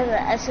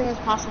as soon as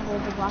possible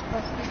with the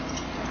Blockbuster.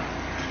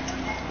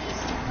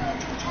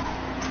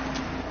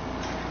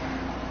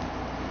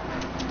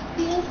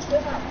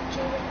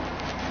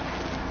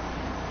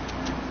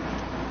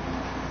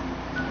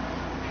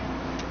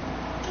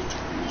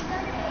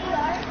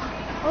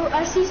 Oh,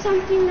 I see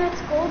something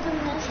that's gold in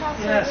this house.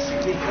 Yes,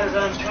 because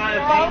I'm trying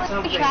to paint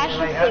something and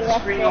I have the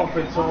screen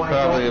open so I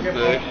Probably don't a get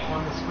fish. paint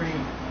on the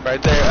screen.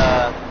 Right there,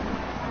 Yeah,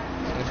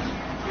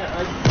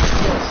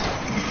 yes.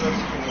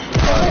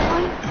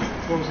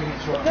 Closing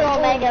it short. Go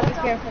Omega, be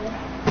careful.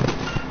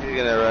 he's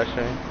gonna rush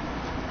me.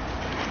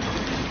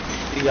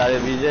 You got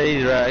it, BJ.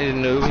 He's right. He's a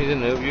noob. He's a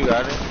noob. You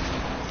got it.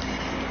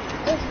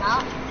 It's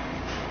not.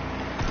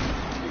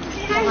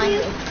 Behind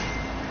you.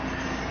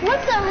 What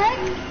the heck?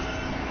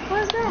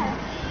 What's that?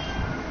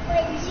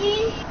 Wait,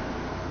 Gene?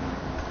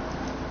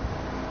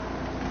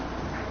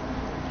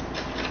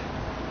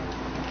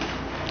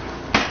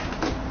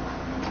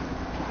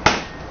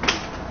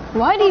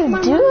 Why do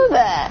you do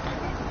that?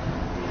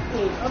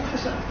 Hey, I'm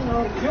just,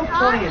 you're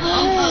playing. I'm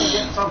trying to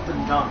get something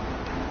done.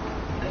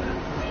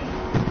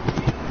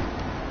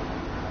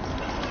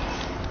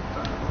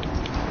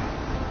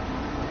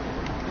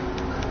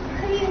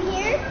 Are you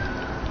here?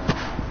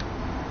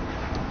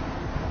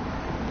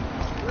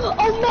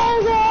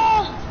 Omega!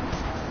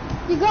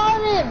 You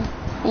got him!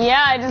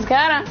 Yeah, I just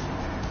got him.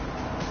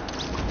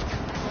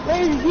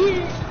 Where's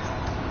he?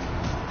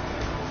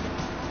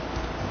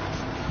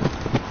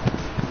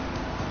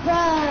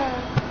 Bruh,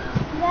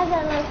 you guys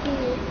are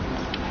lucky.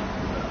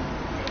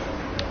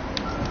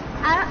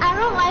 I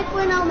don't like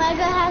when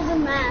Omega has a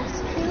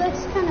mask. He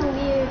looks kind of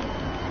weird.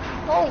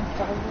 Oh, he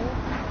doesn't.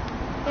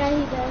 Yeah,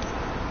 he does.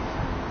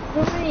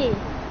 3,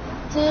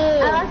 2,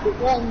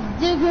 1.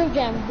 Do group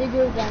jam. Do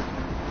group jam.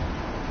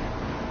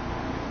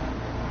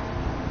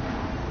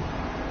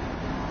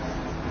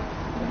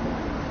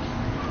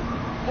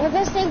 We're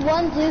gonna say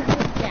 1, 2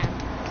 group jam.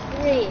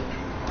 3,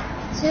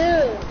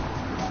 2.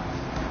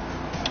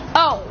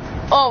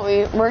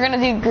 We're gonna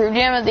do group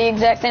jam at the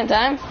exact same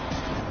time?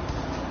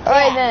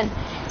 Alright then.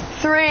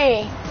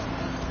 3,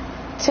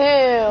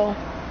 2,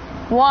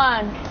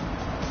 1.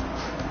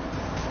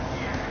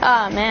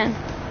 Ah, man.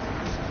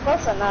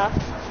 Close enough.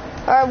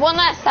 Alright, one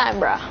last time,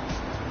 bro.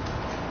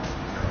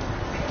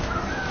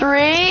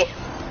 3,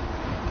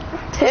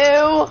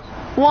 2,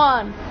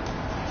 1.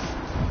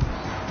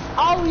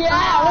 Oh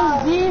yeah,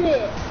 let's get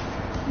it.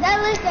 That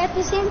was at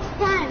the same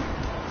time.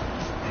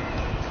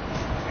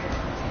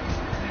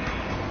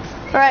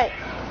 Alright.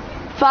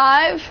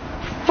 5,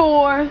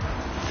 4,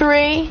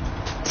 3,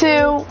 2,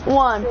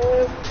 1.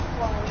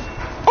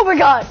 Oh my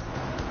god!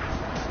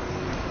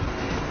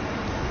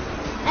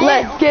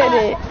 Let's get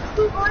it.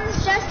 Who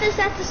wants justice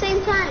at the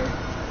same time?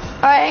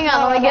 Alright, hang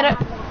on, let me get it.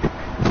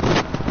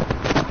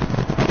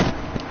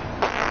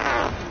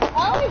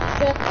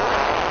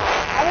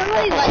 I don't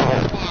really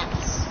like the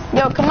maps.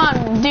 Yo, come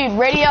on, dude,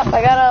 ready up.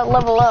 I gotta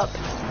level up.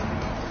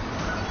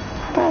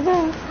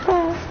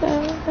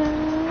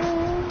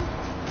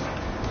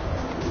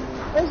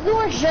 Let's do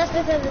our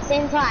justice at the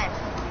same time.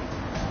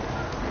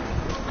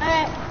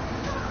 Alright.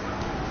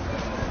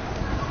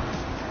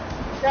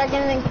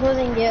 Dragon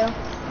including you.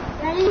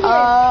 Ready?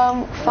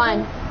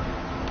 Fine.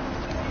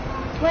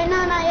 Wait,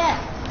 no, not yet.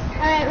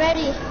 Alright,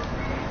 ready.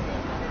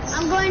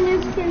 I'm going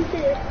to skin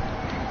too.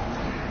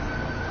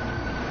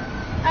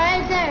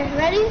 Alright, there.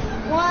 Ready?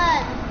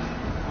 1,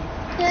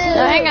 2.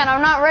 No, hang on,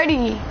 I'm not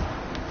ready.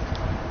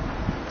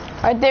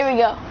 Alright, there we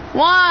go.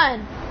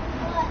 1,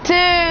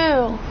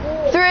 2,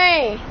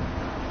 3.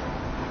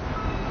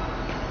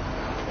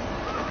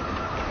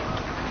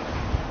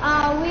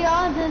 We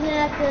all did it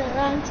at the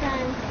wrong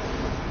time.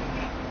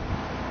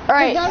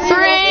 Alright,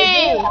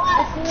 3,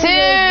 2,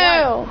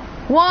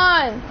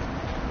 1.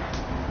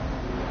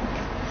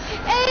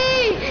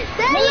 Hey!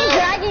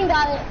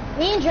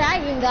 Me and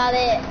Dragon got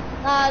it.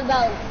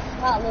 About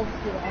a little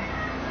bit ago.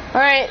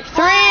 Alright,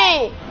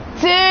 3,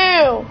 2,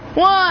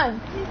 1.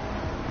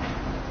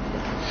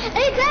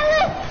 Hey,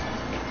 Tyler!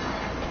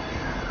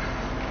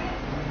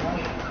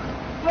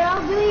 We're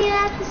all doing it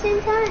at the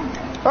same time.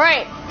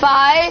 Alright,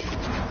 5,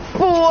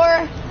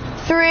 4,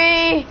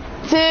 3,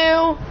 2,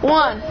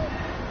 1.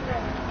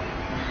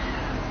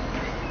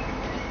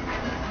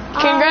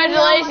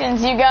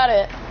 Congratulations, you got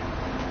it.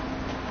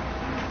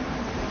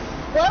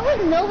 Why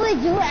would nobody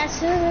do it as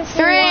soon as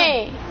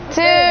 3,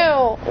 2,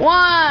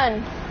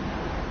 1.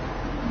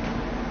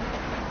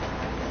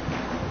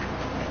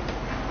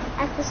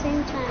 At the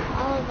same time,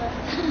 all of us.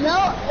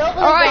 No,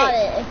 nobody All right. got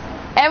it.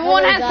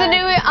 Everyone Nobody has to got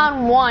do it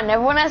on 1.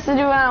 Everyone has to do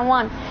it on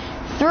 1.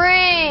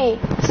 3,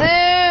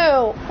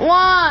 2,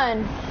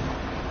 1.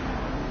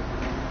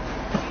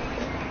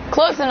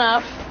 Close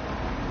enough.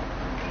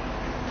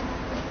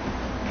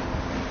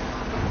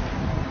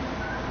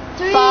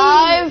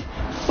 5,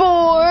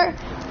 4,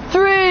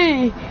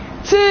 3,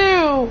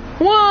 2,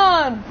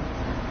 1.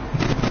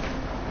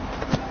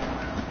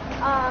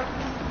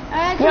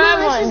 Alright, come Grab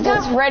on, let's one. just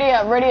Just go. ready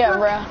up, bro.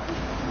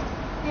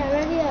 Yeah,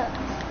 ready up.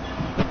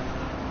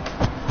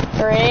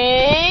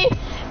 3,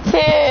 2,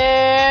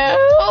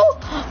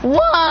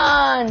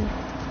 1.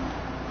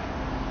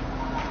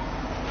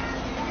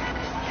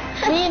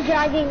 Me and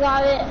Dragon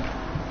got it.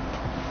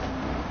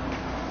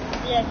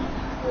 Yeah.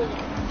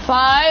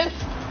 5,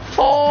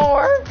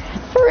 4,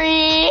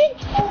 3,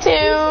 2,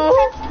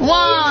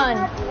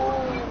 1.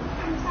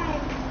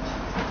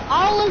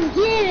 Oh, let's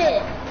get it.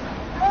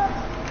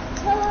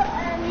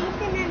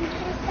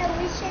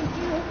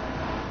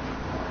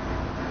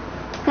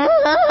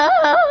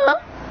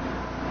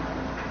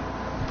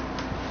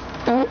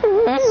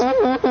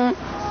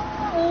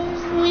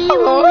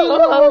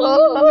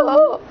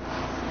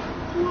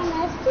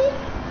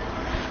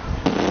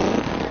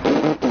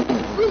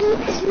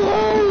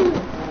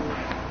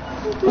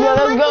 Yeah,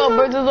 let's go.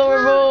 Birds is over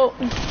vote.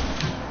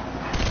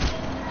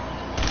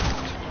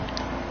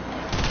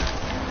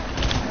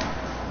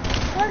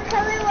 What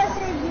color was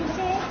it, DJ?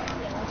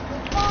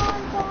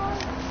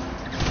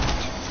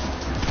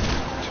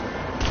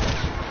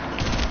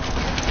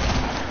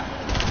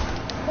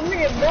 Come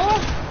here, boy.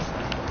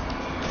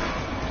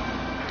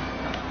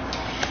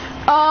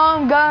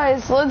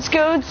 Guys, let's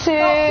go to,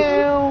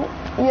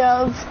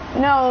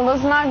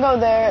 let's not go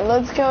there.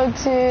 Let's go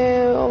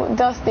to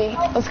Dusty.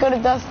 Let's go to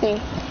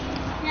Dusty.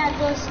 Yeah,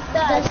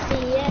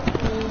 Dusty, yes.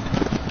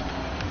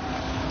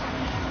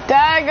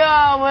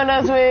 Daggone with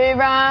us sweet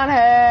brown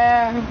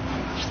hair.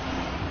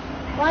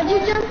 Why'd you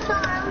jump so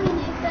early,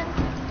 Nathan?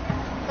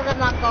 Because I'm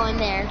not going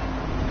there.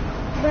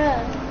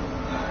 Bruh.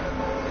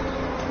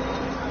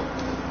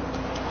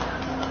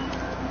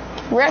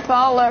 Rip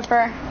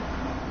Oliver.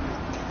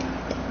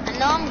 I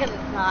know I'm gonna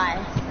die.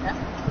 That's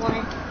the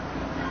point.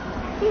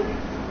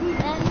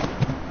 And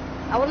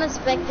I want to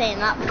spectate,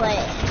 not play.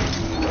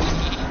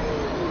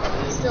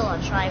 Still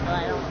I'll try, but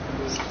I don't.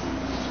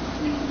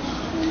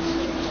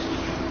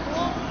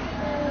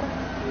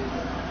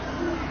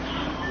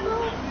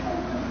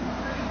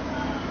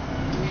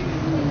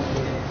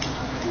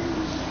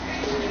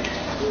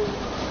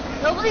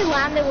 Nobody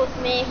landed with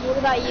me. What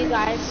about you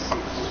guys?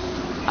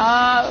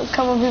 A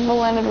couple people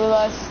landed with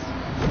us.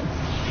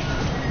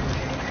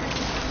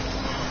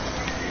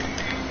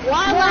 Well,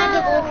 I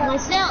landed with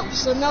myself,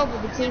 so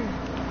nobody came.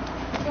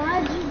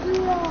 Why'd you do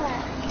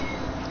that?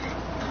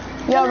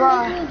 Yo,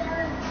 bro.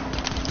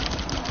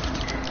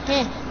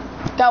 Heh.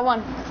 Got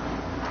one.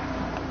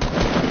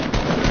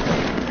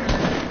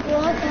 You're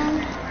welcome.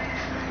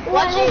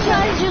 Watch you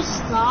guys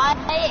just die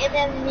and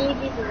then me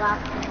be the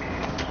last one.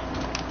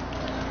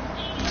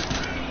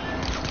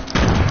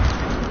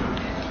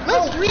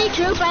 Let's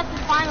regroup at the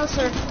final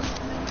circle.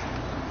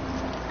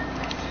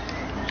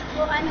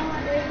 Well, I know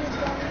what way he's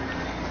going.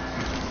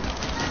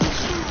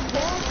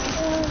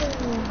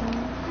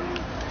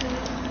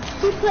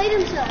 He played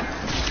himself.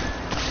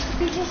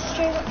 He just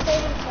straight up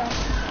played himself.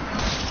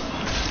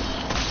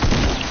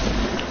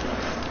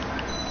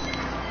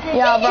 Hey,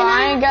 Yeah, bro,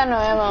 I ain't got no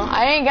ammo.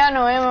 I ain't got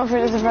no ammo for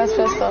the suppressed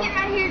pistol.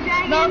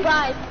 No,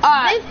 guys.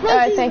 Alright,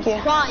 thank you.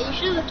 Spot. You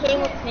should have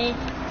came with me.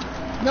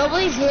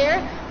 Nobody's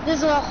here.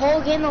 There's a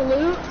whole game of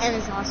loot, and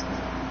it's awesome.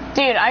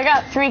 Dude, I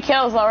got 3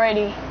 kills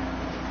already.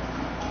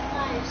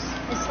 Nice.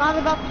 It's not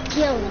about the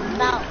kills. It's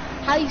about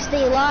how you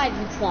stay alive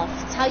and stuff.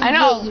 It's how you I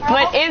know, get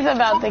but it is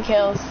about the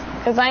kills.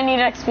 Because I need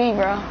XP,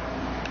 bro.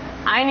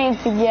 I need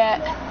to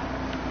get...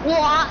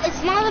 Well,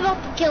 it's not about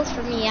the kills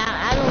for me.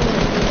 I don't really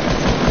do it.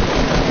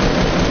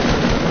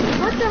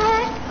 What the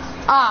heck?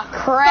 Ah,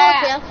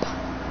 crap.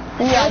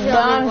 Okay. We got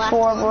done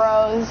for,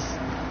 bros.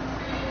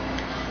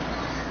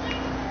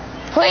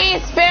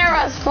 Please spare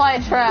us,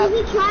 Flytrap. He's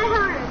a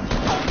tryhard.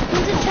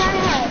 He's a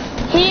tryhard.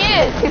 He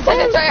is. He's such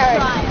a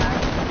tryhard.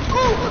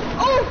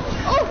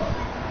 Oh!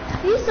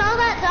 You saw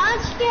that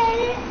dodge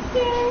scare?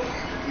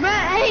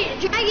 But hey,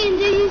 Dragon,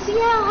 did you see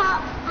how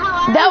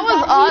I That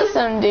was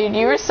awesome, dude.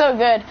 You were so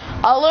good.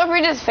 Oliver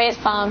just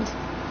facepalmed.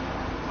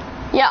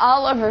 Yeah,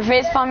 Oliver,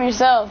 facepalm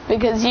yourself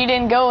because you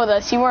didn't go with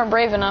us. You weren't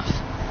brave enough.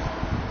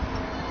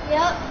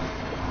 Yep.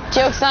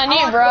 Joke's on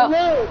you, bro.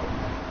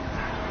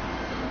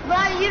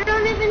 Bro, you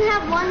don't even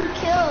have 1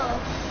 kill.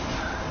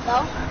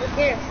 No?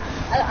 Here.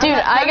 Dude,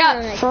 I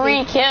got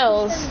 3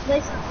 kills.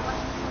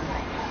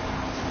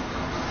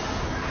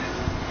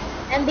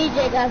 And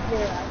BJ got 0.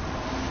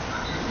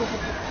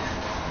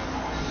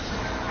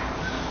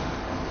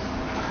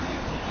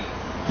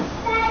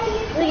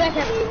 We got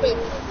that 6.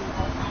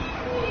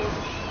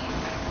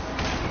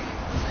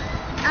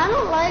 I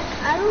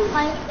don't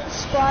like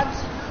squads.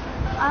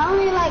 I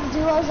only like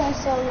duos and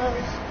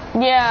solos.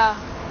 Yeah.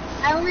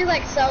 I only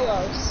like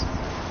solos.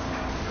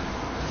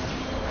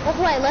 That's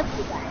why I left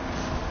you guys.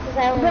 Because I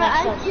only But like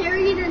I solos.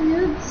 carried a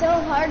noob so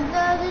hard the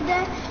other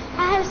day. I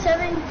have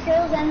 7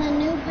 kills and the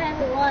noob had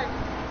 1.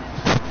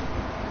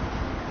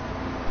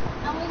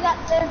 And we got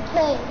 3rd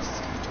place.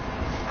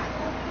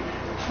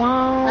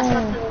 Wow. That's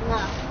not good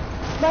enough.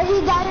 But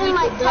he died in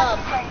like the dub.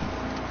 10th place.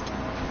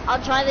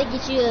 I'll try to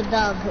get you the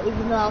dub,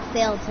 even though I'll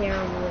fail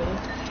terribly.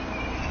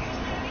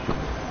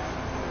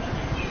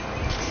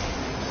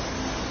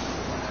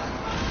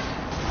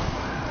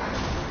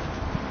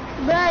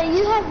 Bruh,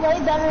 you have way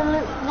better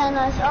loot than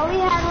us. All we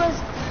had was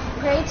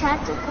gray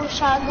tactical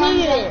shotguns.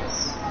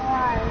 Yes.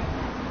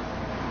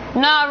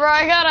 Nah, bro,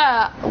 I got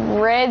a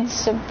red.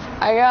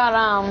 I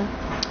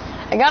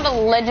got a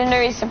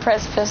legendary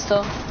suppressed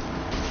pistol.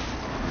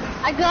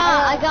 I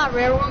got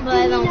rare one, but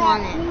I don't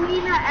want it. You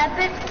mean an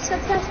epic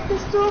suppressed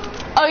pistol?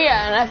 Oh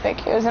yeah, an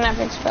epic. It was an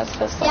epic suppressed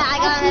pistol. Yeah, I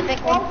got an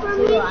epic one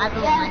too. I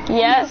don't like it.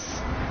 Yes.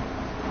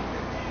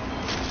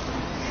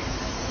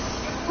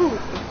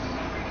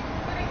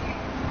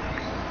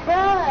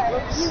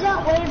 Bruh, you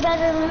got way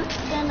better loot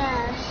than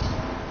us.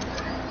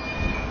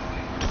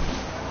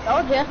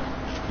 Told ya.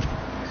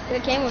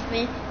 Should've came with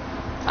me.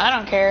 I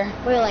don't care.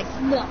 We were like,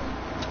 no.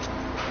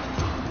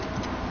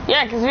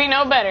 Yeah, because we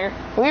know better.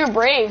 We were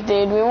brave,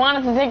 dude. We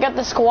wanted to take out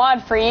the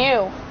squad for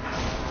you.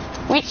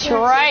 We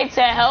tried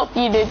to help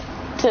you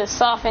to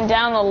soften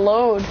down the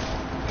load.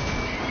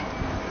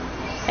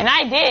 And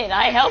I did.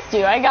 I helped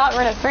you. I got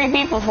rid of 3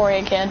 people for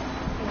you, kid.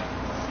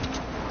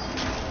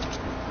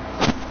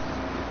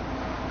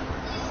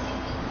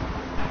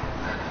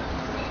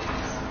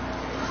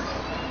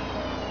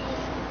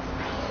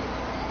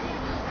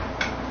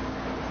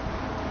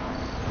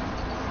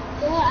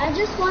 I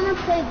just want to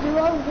play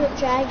duos with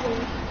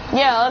Dragon.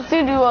 Yeah, let's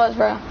do duos,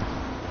 bro.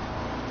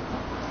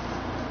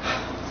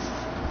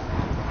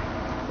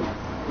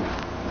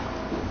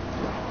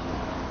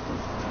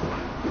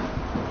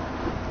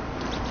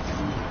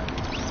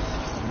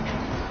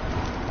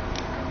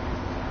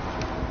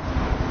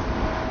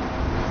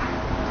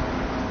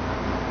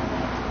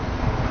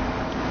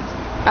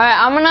 Alright,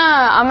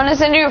 I'm gonna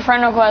send you a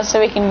friend request so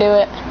we can do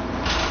it.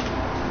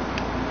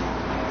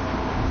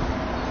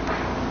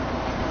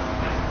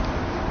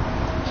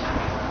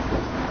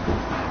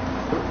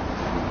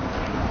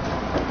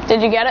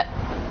 Did you get it?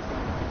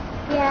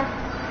 Yeah.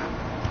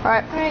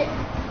 Alright. Alright.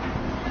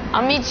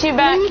 I'll meet you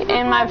back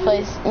in my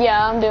place.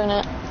 Yeah, I'm doing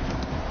it.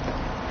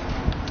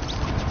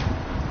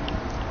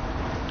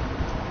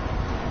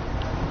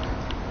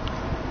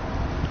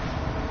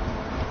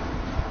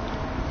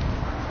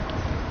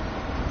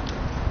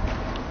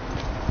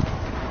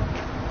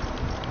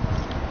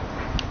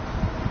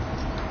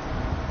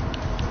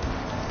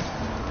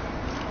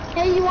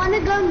 Hey, you want to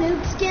go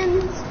noob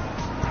skins?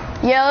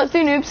 Yeah, let's do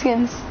noob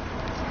skins.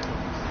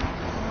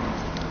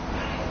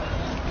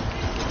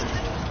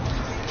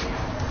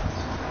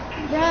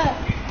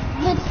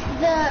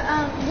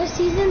 The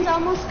season's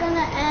almost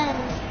gonna end.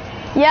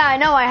 Yeah, I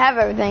know. I have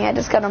everything. I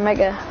just got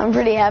Omega. I'm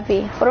pretty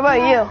happy. What about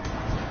you?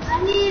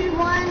 I need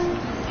 1,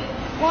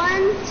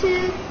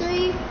 2,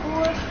 3,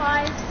 4,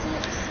 5, 6,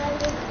 7,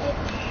 8,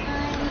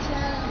 9,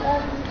 10,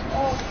 11,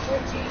 12,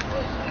 13,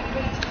 14,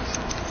 15,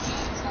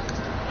 16,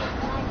 17,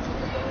 18, 19, 20,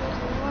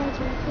 21,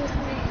 22,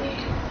 23,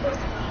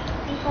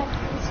 24, 25,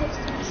 26,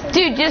 27.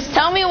 Dude, just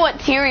tell me what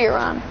tier you're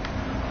on.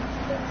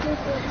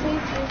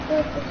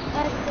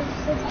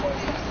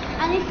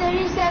 I need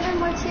 37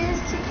 more tiers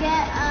to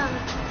get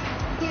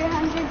tier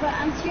 100, but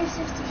I'm tier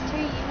 63.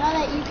 You know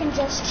that you can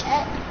just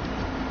check.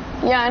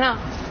 Yeah, I know.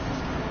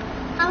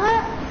 I'm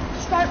gonna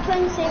start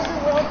playing Save the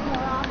World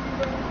more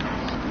often.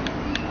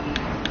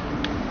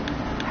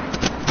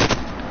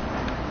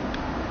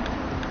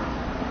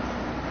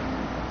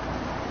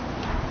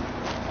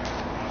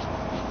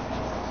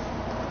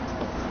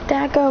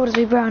 That goes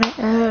be brownie.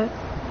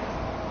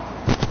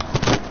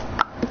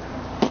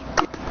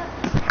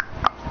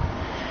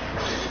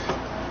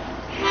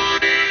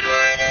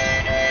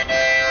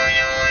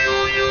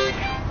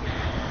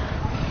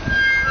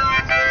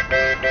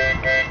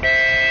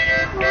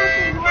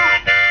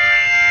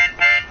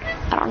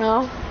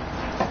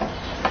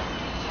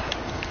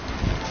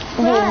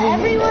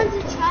 Everyone's a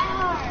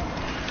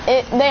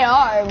tryhard. They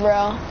are,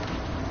 bro.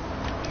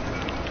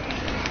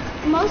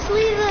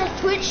 Mostly the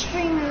Twitch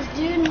streamers,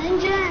 dude.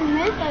 Ninja and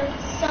Myth are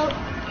so,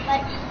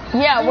 like...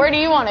 Yeah, where do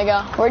you want to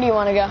go? Where do you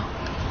want to go?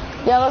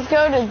 Yeah, let's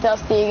go to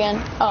Dusty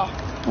again. Oh,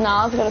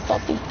 no, let's go to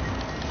Salty.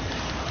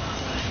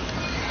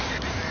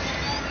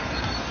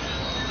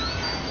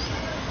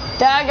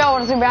 There go,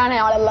 to brown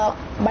hair,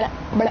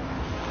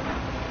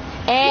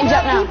 and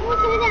jump now.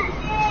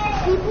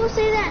 People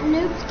say that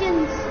noob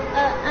skins,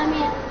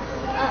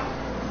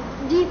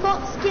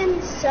 default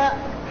skins suck.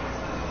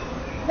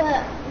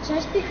 But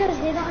just because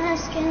they don't have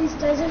skins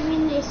doesn't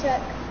mean they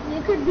suck.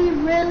 They could be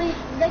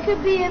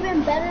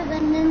even better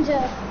than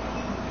Ninja.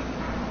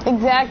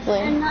 Exactly.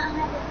 And not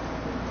have it.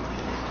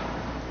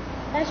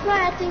 That's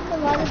why I think a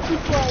lot of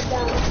people are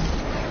dumb.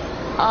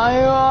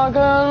 I walk a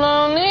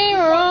lonely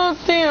road,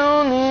 the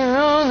only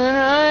road that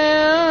I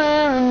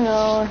ever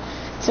known.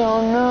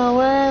 Don't know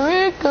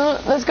where it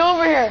goes. Let's go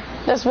over here.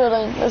 This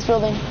building.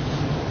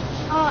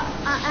 Oh,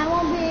 I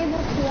won't be able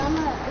to. I'm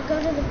gonna go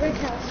to the brick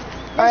house.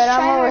 Alright,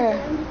 I'm over here.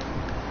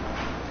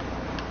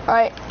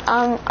 Alright,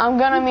 I'm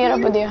gonna meet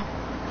up with you.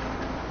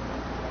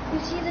 You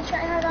see the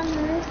tryhard on the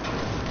roof?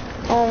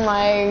 Oh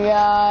my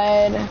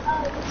god.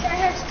 Oh, the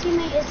tryhard's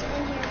teammate is in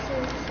here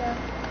too, so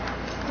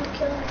I'm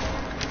killing him.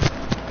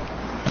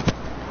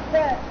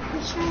 Bruh,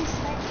 he's trying to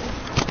snipe me.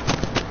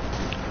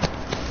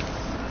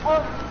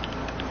 Oh,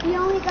 he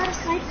only got a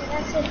sniper,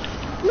 that's it.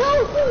 No!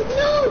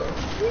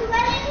 You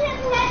letting him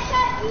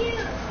headshot you!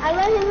 I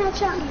let him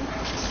headshot me.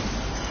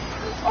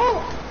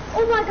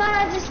 Oh my god,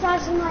 I just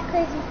dodged him like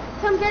crazy.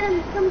 Come get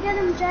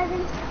him,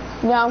 Dragon.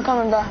 Yeah, I'm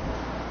coming, bro.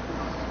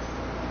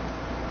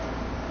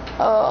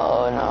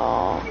 Oh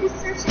no. He's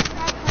such a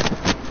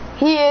sniper.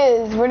 He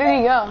is. Where did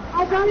he go?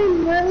 I got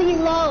him really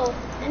low.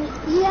 And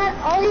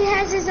all he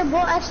has is a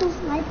bolt action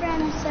sniper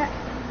and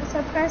a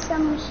suppressed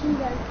machine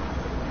gun.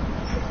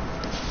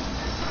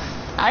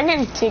 I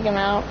can take him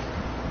out.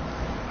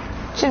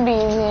 Should be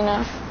easy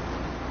enough.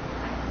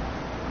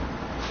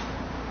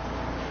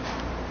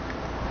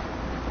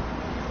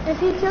 If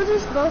he kills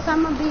us both,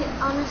 I'm gonna be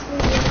honestly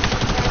really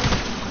surprised.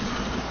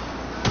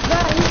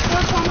 But he's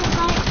still playing his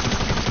life.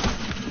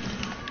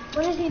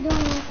 What is he doing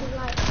with his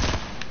life?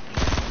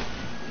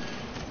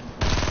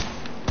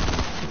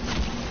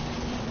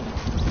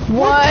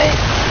 What?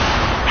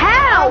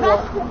 How?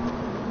 What,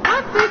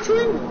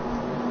 Richmond?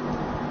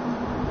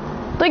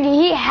 Look,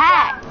 he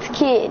hacked,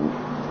 kid.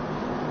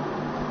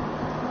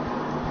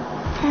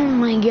 Oh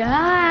my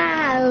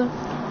god.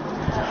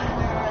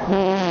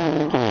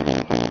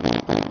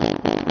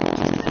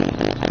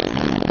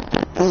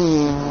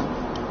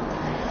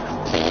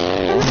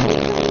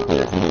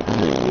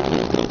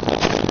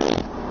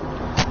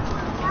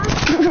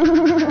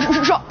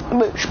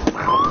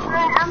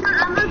 Alright, I'm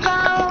gonna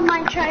go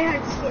my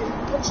tryhard skin,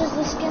 which is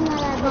the skin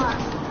that I bought.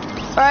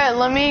 Alright,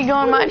 let me go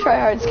on my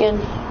tryhard skin.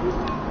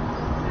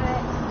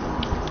 Alright.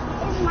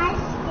 It's my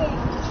skin.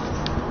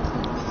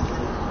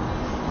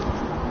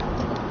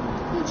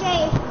 DJ,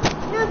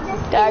 no, this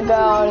skin I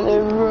got it.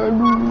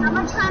 I'm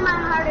gonna try my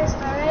hardest,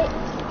 alright?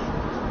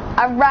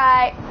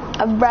 Alright,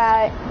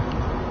 alright.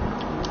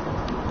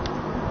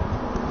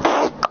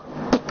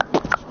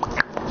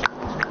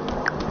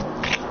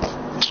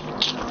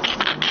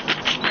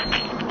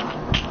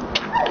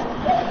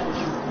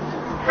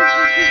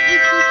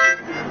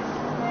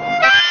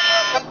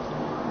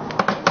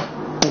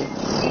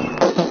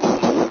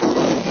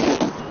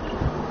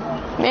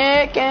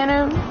 Making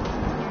him.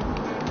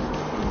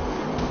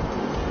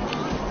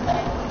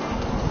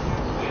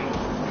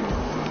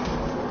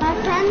 My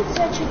friend's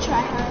such a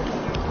tryhard.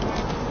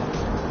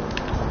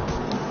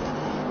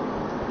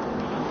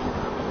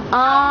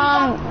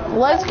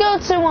 Let's go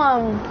to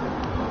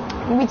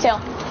retail.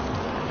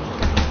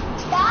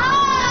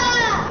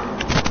 Stop!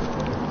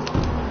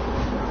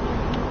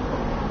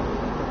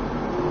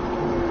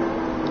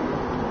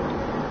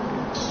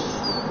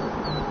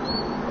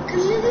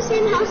 Come to the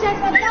same house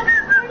as me.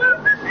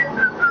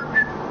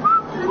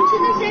 Come to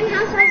the same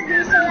house as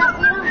me so that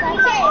we don't die.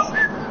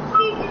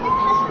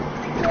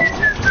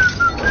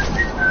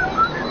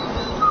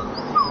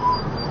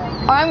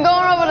 I'm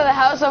going over to the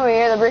house over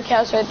here, the brick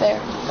house right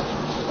there.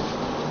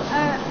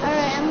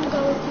 Alright, I'm gonna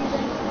go with you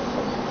then.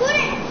 Put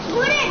it!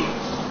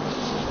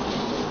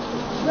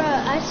 Bro,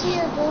 I see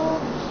a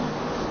gold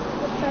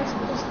with first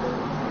pistol.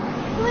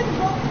 Put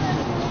gold.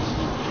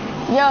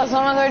 Yo,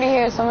 someone's already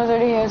here.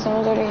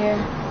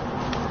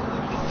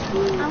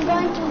 I'm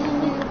going to the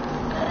new.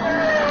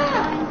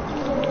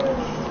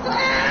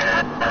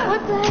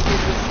 What the heck is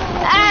this?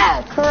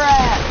 Ah,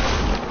 crap.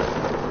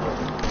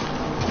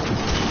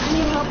 I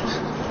need help.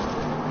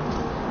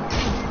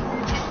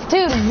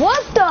 Dude,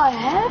 what the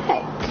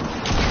heck?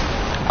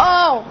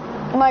 Oh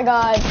my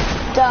god.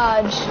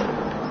 Dodge.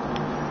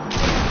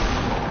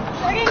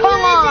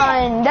 Come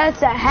on.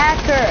 That's a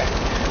hacker.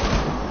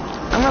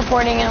 I'm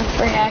reporting him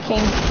for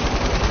hacking.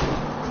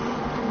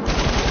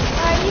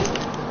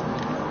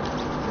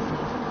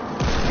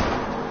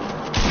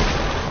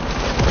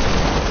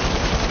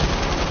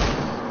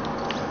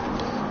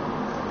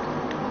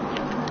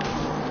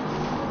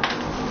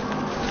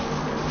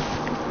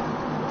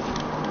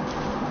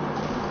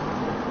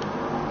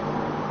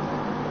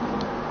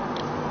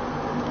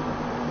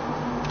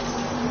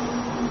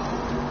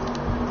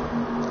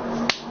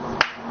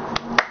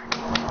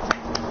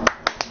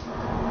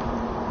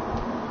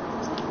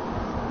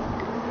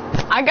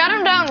 I got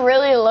him down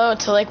really low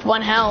to like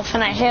 1 health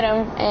and I hit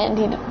him and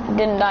he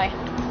didn't die.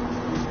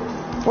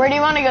 Where do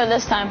you want to go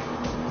this time?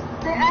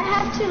 I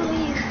have to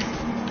leave.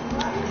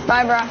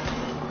 Bye, bro.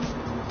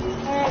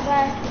 Alright,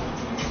 bye.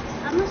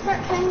 I'm gonna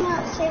start playing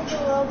Save the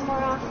World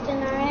more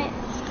often, alright?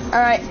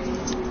 Alright.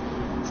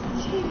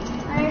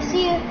 Alright,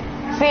 see you.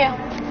 See ya.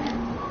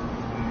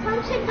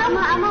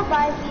 I'm gonna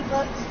buy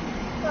V-Bucks.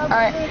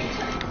 Alright.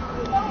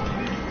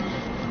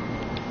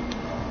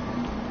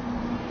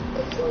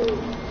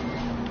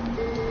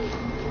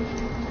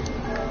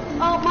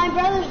 Oh, my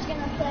brother's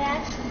gonna play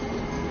actually.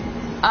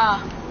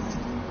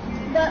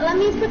 But let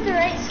me put the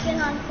right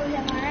skin on for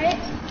him, alright?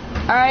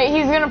 Alright,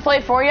 he's gonna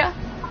play for you? Oh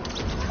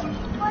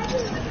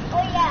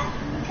yeah,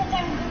 because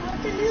I'm good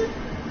with the noob.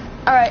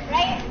 Alright.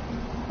 Right?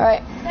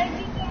 Alright.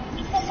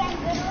 Because I'm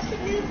good with the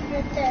noob.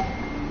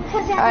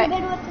 Because I'm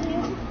good with the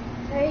noob.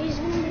 Alright, he's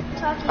gonna be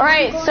talking.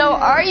 Alright, so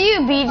are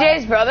you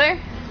BJ's brother?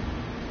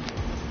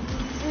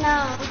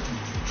 No.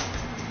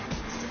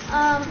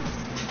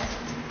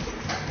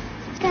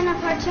 It's kind of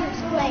hard to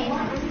explain.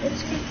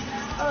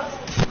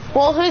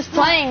 Well, who's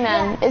playing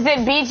then? Is it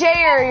BJ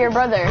or your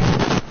brother? My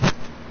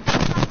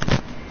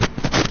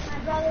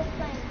brother's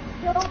playing.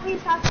 He'll be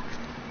talking.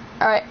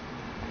 Alright.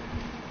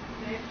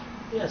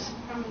 Yes.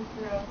 Coming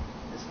through.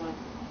 This one.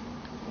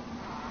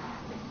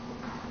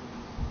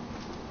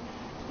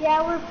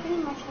 Yeah, we're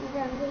pretty much on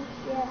ground.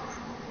 Yeah.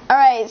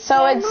 Alright,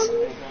 so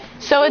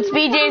it's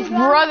BJ's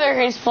brother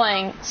who's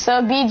playing.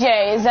 So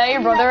BJ, is that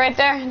your brother right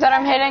there that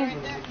I'm hitting?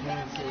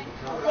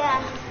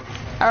 Yeah.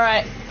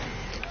 Alright.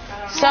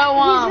 So, He's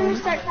gonna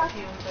start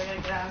talking.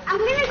 I'm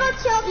gonna go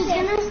tilt. He's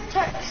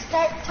gonna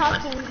start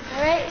talking.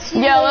 Alright?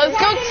 yeah, let's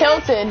go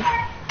tilted.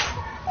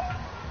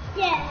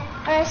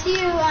 Yeah. Alright, see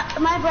you.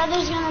 My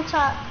brother's gonna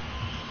talk.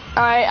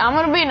 Alright, I'm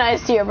gonna be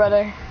nice to your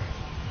brother.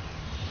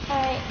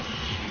 Alright.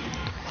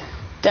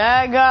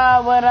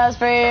 Dagger with us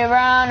free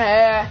brown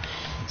hair.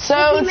 So,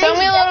 tell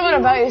me a little bit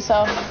about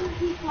yourself.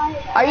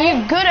 Are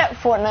you good at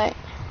Fortnite?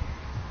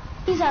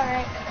 He's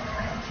alright.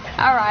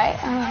 Alright.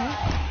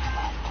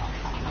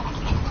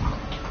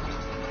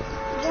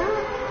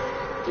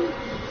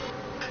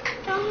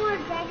 Tell me where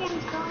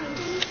Dragon's going.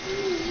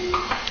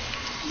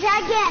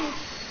 Dragon!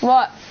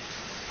 What?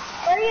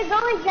 Where are you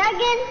going,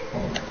 Dragon?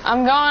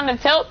 I'm going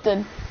to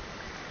Tilted.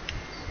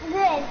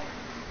 Good.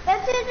 Go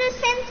to the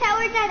same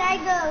tower that I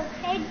go.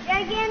 Hey,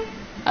 Dragon?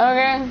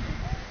 Okay.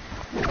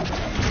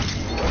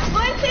 I'm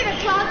going to the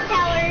clock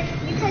tower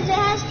because it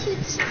has 2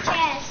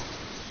 chests.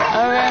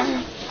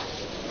 Okay.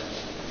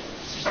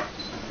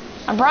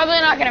 I'm probably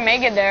not gonna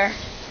make it there,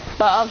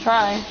 but I'll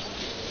try.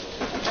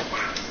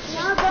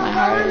 No, My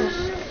heart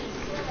is...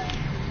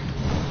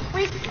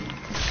 Wait.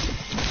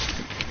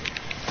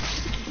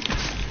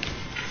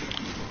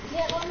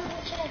 Get one of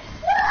the chests.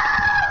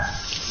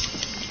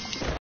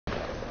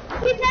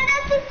 We did it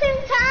at the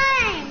same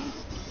time.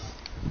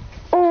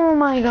 Oh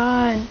my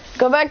god.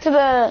 Go back to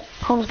the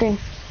home screen.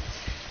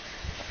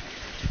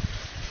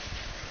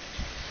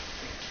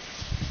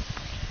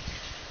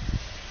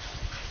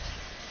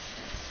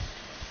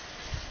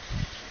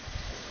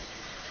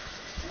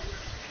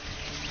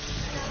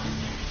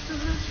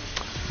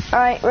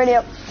 Alright, ready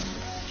up.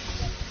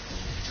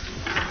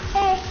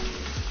 Hey.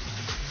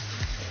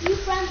 You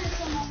found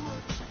this on my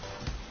home.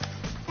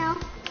 No?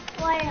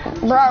 Why?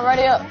 Bro,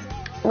 ready up.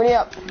 Ready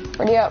up.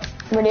 Ready up.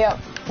 Ready up.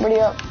 Ready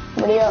up.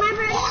 Ready up. My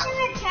brother's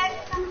gonna check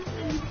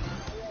something.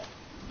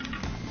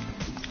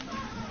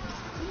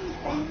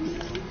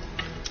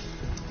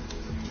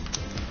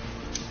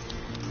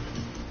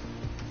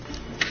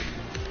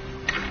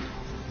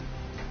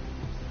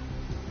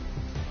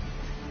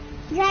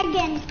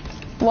 Dragon,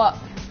 What?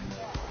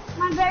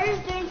 my brother's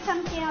doing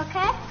something,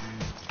 okay?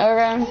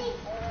 Okay.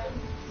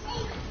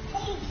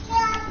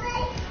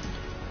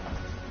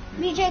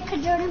 BJ,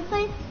 could Jordan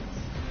play?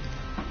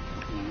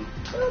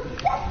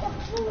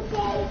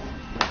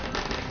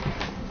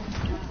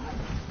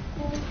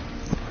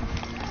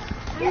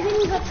 I'm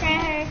gonna go try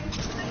her.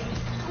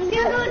 I'm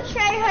gonna go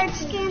try her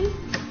skin.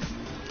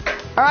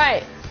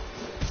 Alright.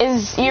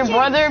 Is your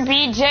brother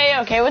BJ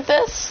okay with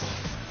this?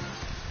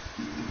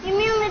 You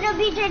mean little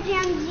BJ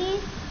GMZ?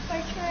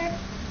 For sure.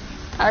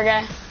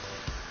 Okay.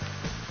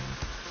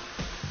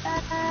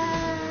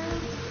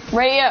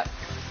 Ready up.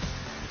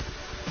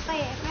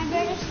 Wait, my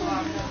brother's still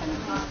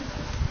doing something.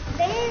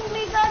 Dang,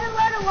 we got a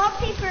lot of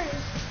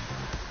wallpapers.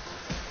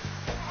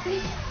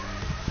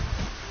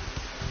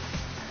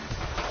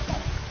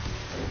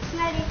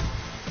 Ready?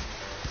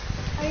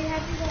 Are you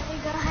happy that we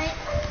got height?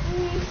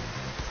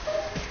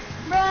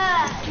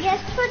 Bruh,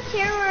 guess what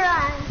tier we're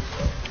on?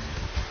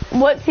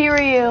 What tier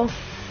are you?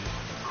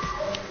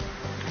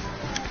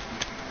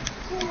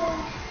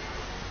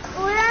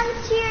 We're on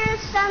tier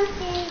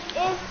something.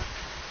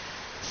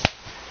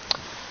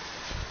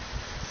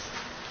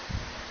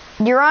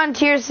 You're on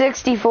tier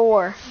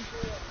 64.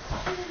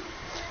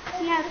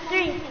 No,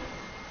 3.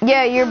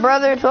 Yeah, your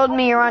brother told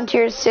me you're on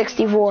tier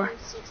 64.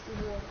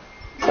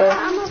 So.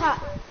 I'm on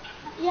top.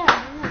 Yeah,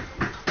 I'm on.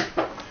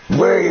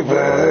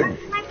 Raven.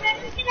 My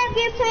brother's gonna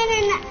be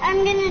playing and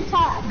I'm gonna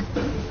talk.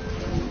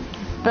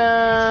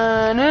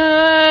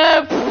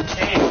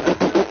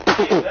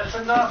 Hey, that's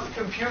enough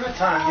computer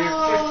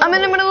time. I'm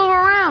in the middle of a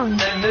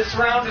round. And this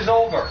round is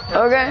over.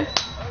 Okay.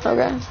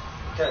 Okay.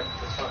 Okay,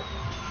 that's fine.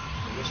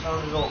 This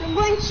round is over. I'm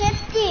going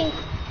 50.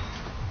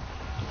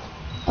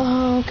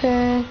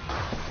 Okay.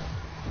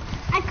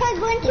 I could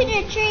go into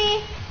the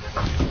tree.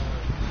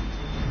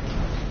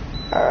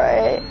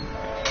 Alright.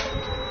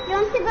 You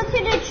want to go to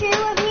the tree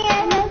with me?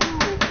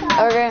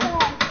 Okay.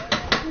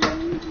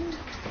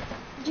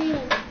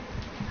 Gina,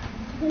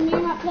 then you're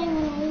not playing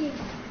when I leave.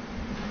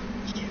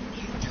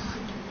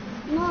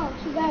 No,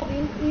 too bad.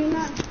 You're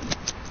not.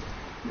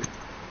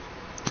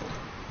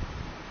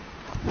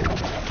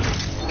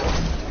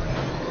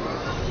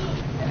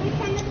 Are we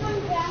kind of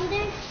going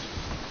grounded?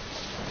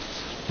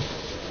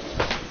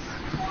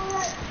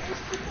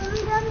 Is the phone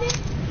grounded?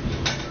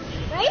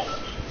 Right?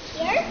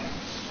 Here?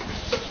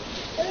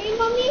 Are you,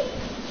 Mommy?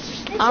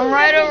 I'm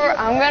right over.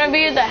 I'm gonna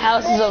be at the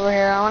houses over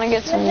here. I want to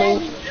get some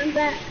loot. I'm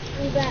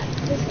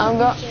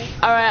back.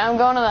 Alright, I'm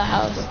going to the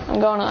house. I'm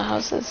going to the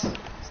houses.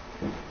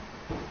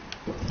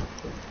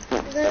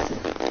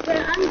 But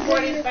I'm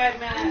 45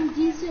 minutes. I'm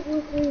decent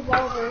with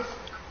revolvers.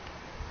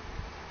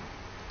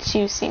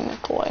 Juicy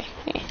McCoy.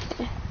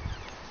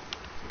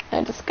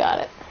 I just got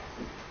it.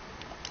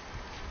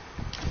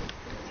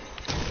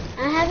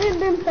 I haven't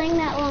been playing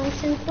that long.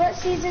 Since what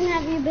season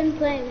have you been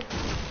playing?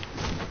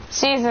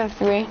 Season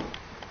 3.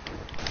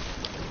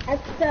 At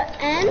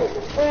the end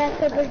or at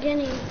the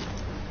beginning?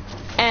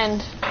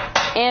 End.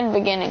 And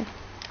beginning.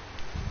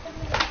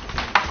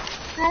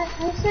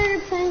 I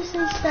started playing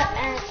since the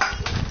end,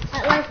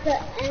 at like the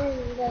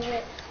end of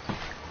it.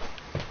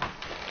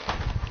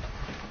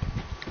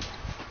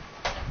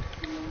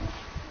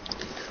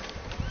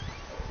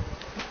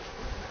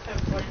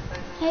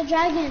 Hey,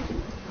 Dragon.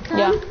 Come.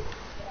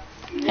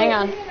 Yeah. Hang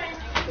on.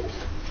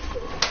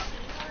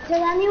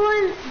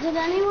 Did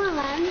anyone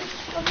land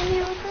over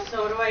here with us?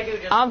 So what do I do?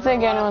 Just I don't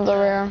think anyone's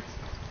over here.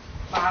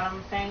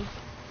 bottom thing?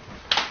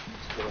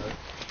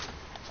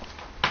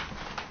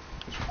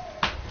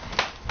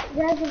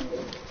 Dragon.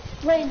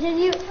 I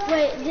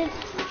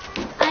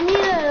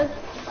need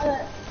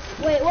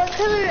what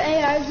color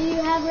AR do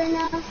you have right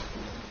now?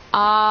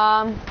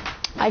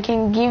 I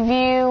can give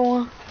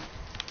you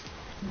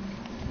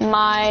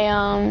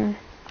my,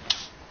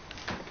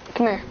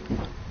 come here.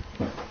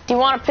 Do you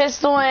want a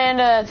pistol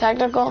and a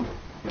tactical?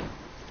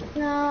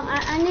 No,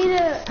 I need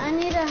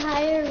a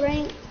higher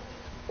rank.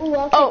 Ooh,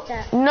 I'll Oh, take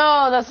that.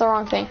 no, that's the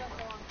wrong thing.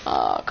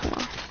 Oh, come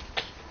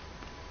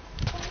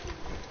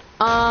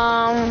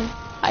on.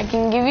 I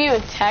can give you a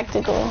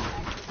tactical.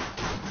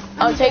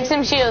 Oh, take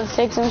some shields,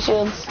 Yeah,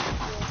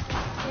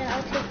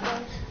 I'll take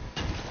those.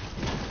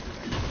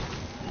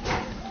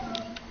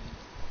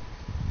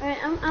 Alright,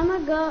 I'm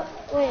gonna go.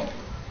 Wait,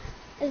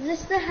 is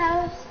this the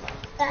house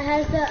that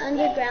has the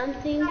underground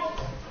thing?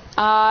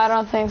 I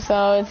don't think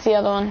so. It's the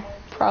other one,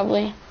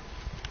 probably.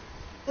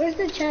 Where's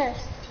the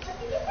chest?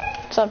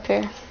 It's up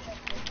here.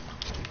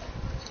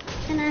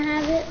 Can I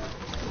have it?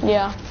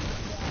 Yeah.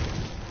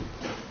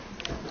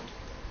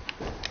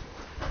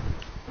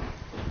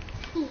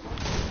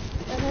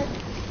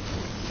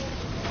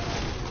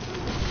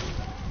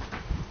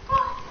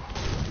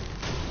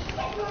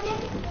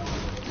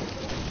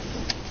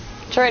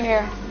 It's right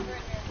here.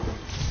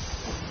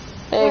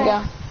 There you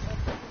go.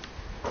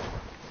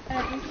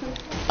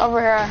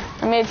 Over here.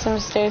 I made some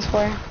stairs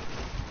for you.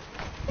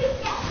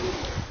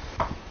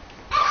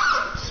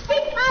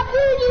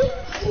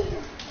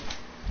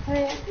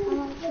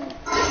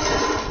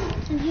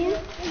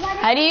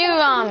 How do you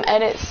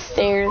edit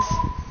stairs?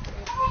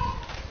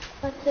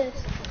 What's this?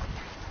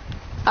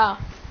 Oh.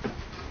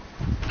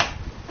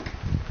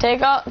 Take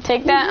that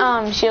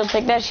shield,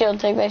 take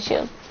that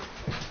shield.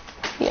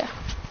 Yeah.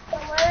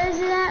 Where is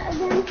it at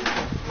again?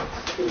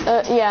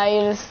 Yeah,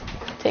 you just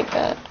take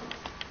that.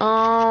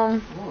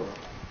 What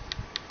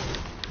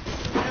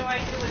do I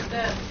do with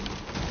this?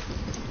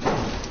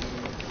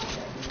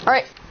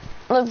 Alright,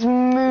 let's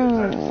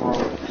move.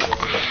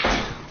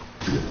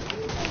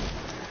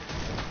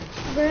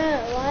 Bruh,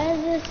 why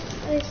is this?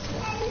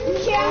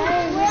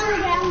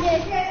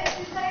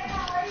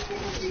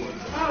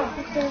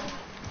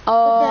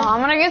 I'm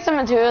gonna get some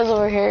materials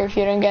over here if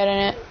you didn't get in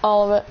it,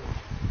 all of it.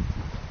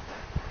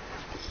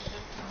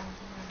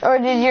 Or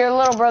did your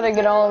little brother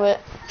get all of it?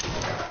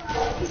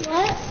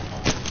 What?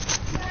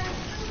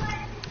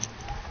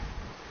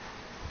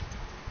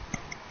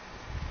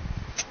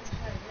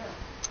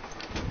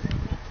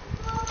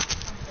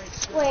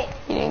 Wait.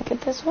 You didn't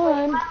get this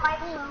one. What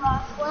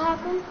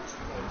happened?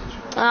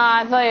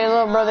 I thought your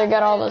little brother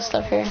got all this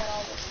stuff here.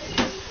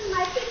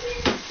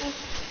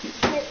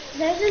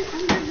 There's an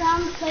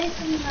underground place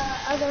in the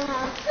other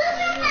house.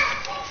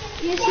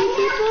 You see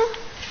people?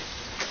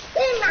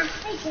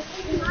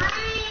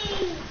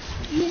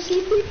 You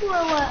see people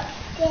or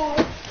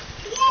what?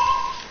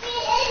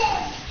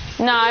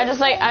 No, I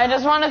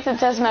just wanted to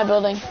test my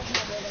building.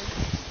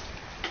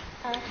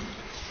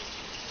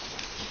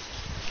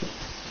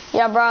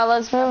 Yeah, bro,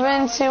 let's move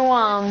into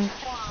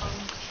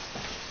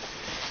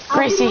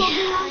Greasy.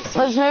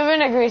 Let's move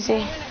into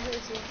Greasy.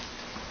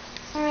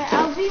 Alright,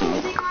 I'll be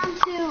moving on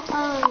to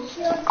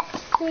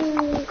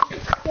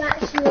flat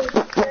shield,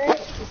 right?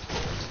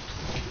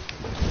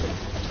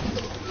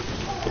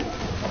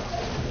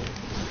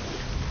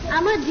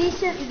 I'm a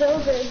decent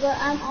builder, but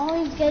I'm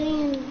always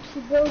getting into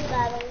build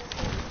battles.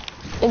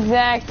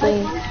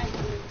 Exactly.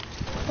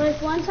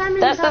 Like one time in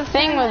That's the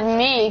thing with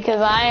me,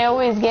 because I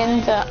always get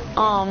into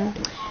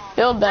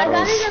build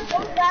battles.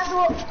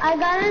 I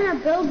got in a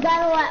build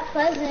battle at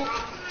Pleasant.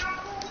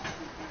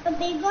 A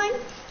big one?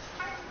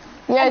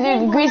 Yeah,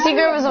 dude, Greasy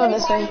Grove is over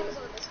this way.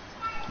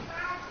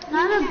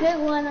 Not a big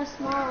one, a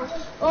small.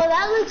 Oh,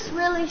 that looks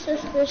really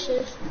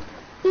suspicious.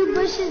 Two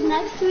bushes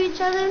next to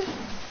each other?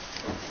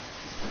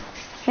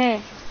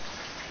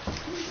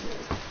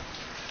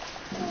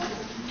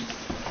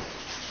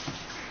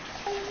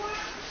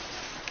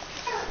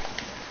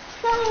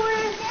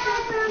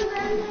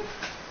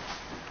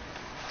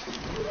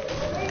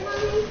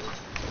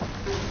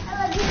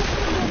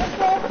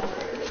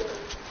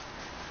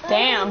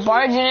 Damn,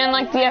 barging in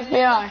like the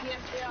FBI.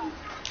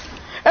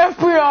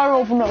 FBI,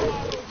 open up.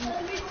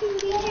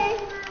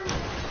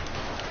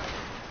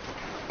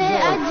 Hey,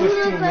 I do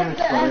look like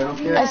the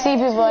FBI. I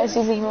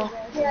see people.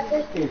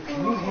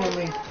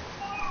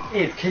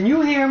 Eve, can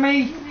you hear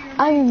me?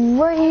 I'm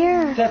right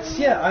here.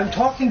 I'm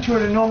talking to you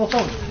in a normal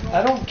tone.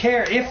 I don't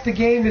care if the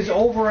game is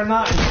over or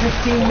not in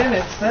 15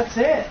 minutes, that's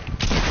it.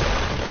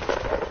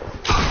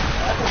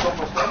 That's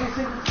almost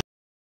everything.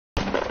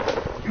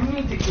 You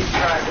need to keep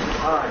track of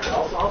time.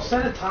 I'll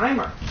set a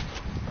timer.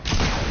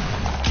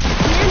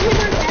 Here's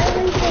what I'm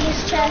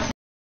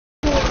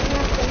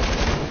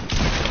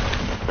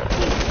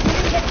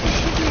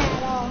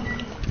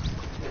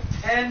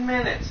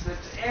minutes.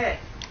 That's it.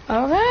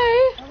 Okay.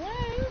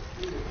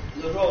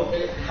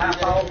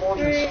 Half hour more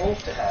than it's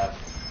supposed to have.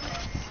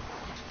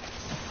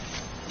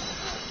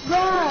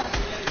 Bruh.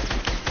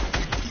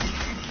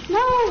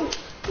 No.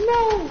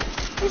 No.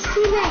 It's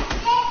too late.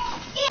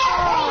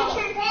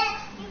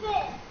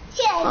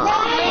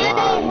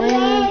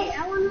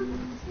 I want to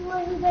see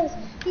what he does.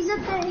 He's up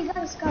there. He got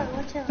a scar.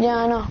 Watch out. Yeah,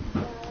 I know.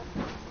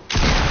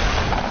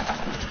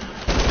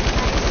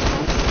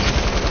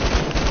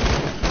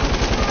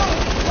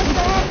 What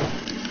the heck?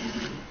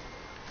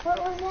 What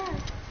was that?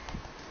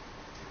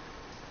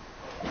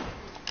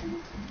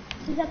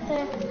 He's up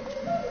there.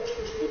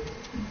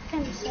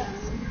 Kind of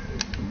sucks.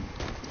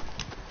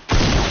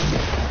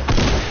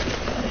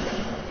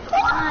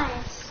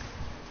 Nice.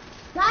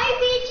 Bye,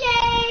 BJ.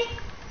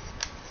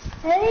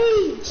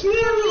 Hey,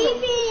 chill.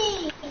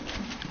 Leaving.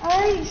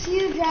 Alright, see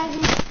you,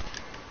 Dragon.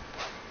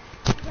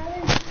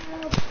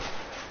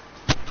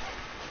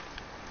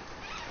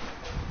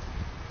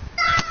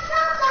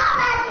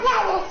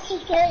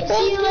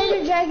 See you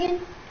later, Dragon.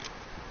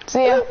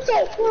 See ya. You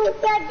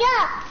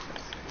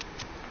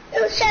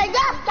shut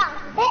up, stop.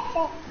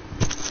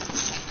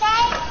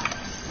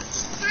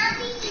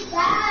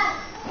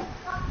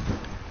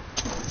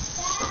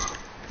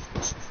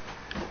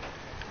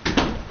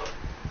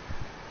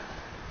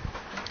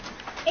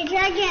 Hey,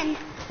 Dragon.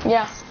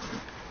 Yeah.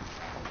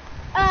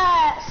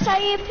 So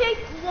you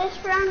picked this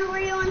round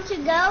where you want to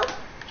go?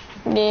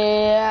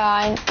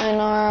 Yeah, I know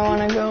where I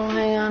want to go.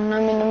 Hang on,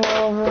 I'm in the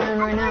middle of a run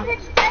right now. Where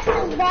the chest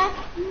is, bruh.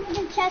 Where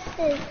the chest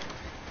is.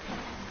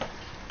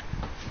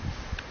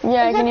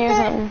 Yeah, I can hear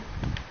something.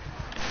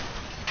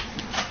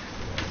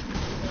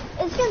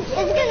 It's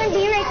gonna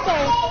be right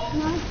there.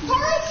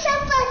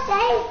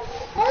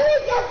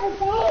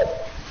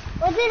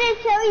 What did I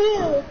tell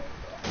you?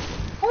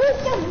 It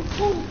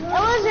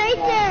was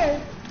right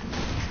there.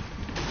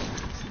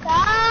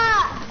 Stop.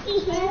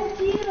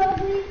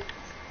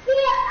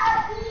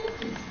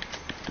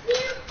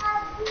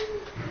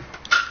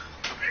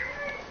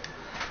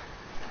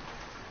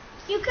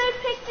 You could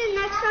pick the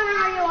next one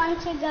where you want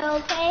to go,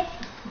 okay?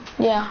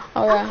 Yeah, I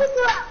okay.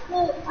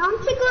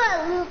 want to go at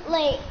Loot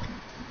Lake.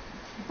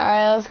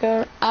 Alright, let's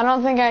go. I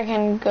don't think I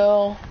can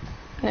go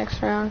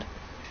next round.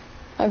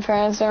 My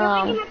parents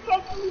are You're gonna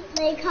pick Loot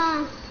Lake,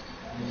 huh?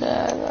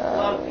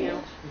 Love you.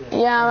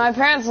 Yeah, my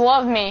parents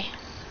love me.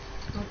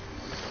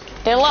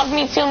 They love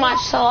me too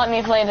much to let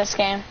me play this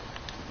game.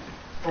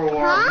 For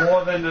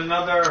more than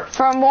another.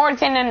 For more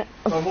than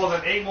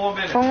 8 more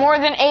minutes. For more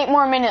than 8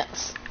 more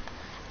minutes.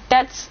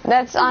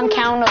 That's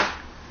uncountable.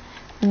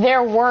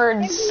 Their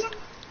words.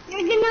 You're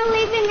gonna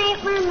leave in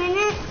 8 more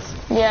minutes?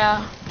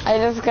 Yeah, I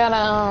just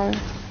gotta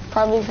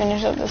probably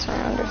finish up this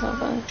round or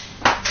something.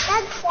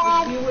 That's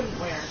sad. You wouldn't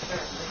wear a shirt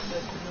like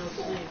this with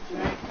no sleeves,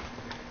 right?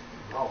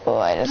 Oh,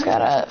 I just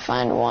gotta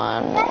find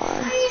one more.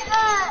 Actually,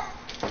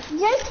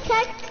 just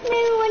text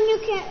me when you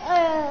can,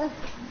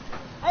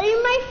 are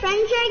you my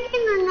friend,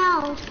 Dragon, or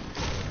no?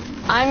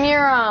 I'm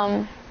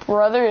your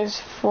brother's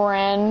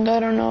friend. I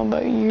don't know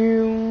about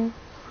you.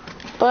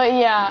 But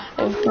yeah,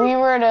 if we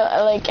were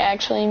to like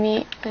actually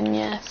meet, then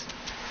yes.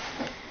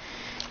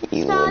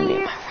 You So will be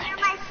you're my friend. you're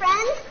my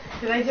friend?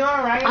 Did I do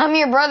all right? I'm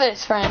your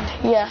brother's friend,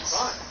 yes.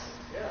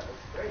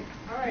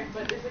 All right,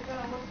 but is it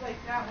gonna look like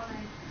that when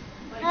I?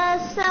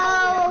 So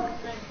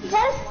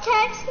just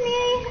text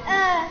me,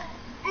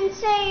 and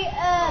say,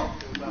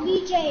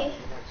 BJ,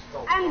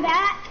 I'm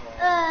back,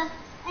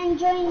 and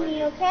join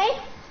me, okay?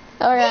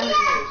 Okay.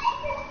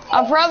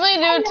 I'll probably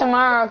do it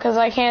tomorrow because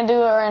I can't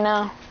do it right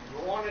now.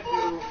 You want to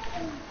do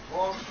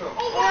long stroke.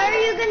 Where are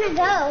you gonna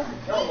go?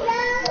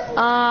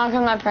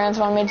 Because my parents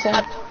want me to.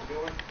 Does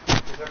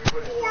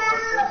everybody feel like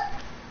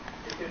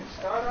this? You can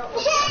start out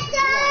with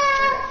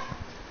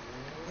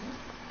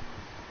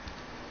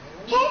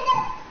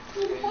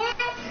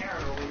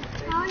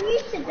I want you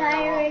to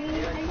die already. I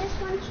just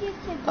want you to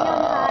be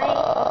alive.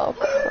 Oh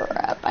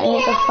crap! I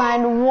need to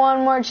find one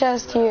more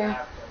chest here.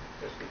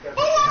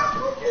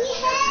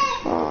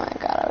 Oh my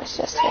god! I was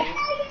just here.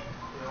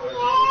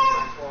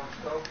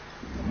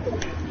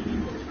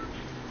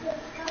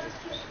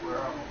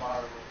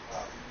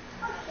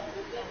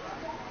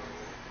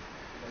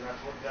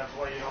 That's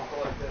why you don't go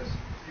like this.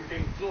 You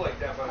can do like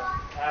that, but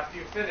after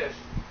you finish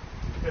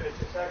your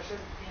section,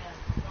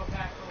 Go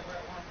back over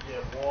at once. you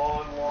have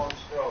one long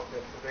stroke.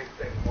 That's the big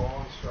thing,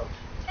 long strokes.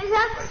 It's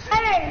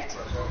upstairs.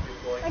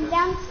 Or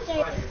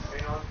downstairs.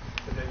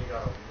 And then you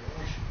gotta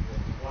whoosh,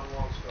 one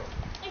long stroke.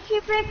 If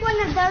you break one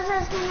of those,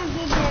 it's gonna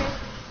be there.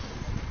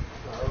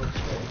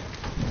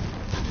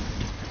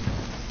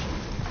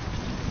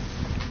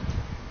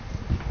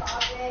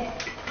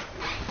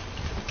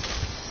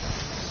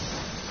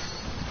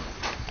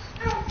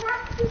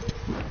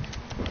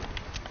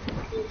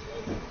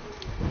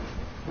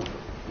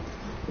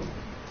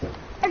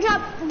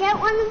 Airdrop, get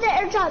one of the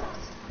airdrops,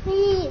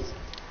 please.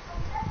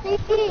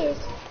 Please.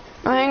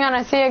 Oh, hang on!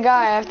 I see a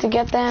guy. I have to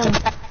get them.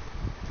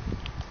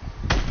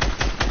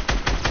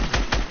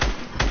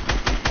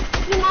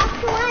 You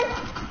knocked one?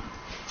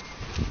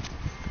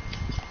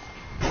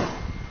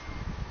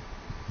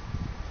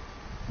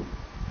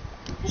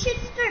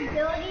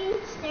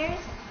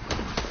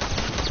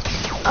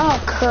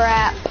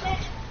 crap.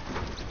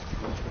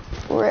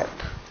 Rip.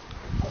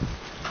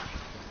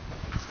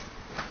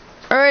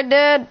 Alright,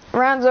 Dad.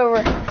 Round's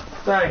over.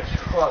 Thanks.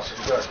 Awesome.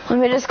 Good. Let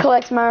me just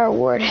collect my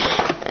reward.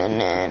 And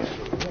then...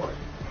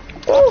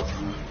 Ooh!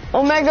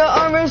 Omega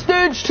Armor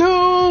Stage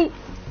 2!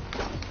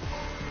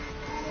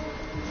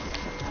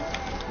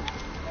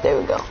 There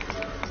we go.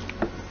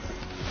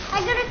 I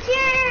got a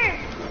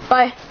tear.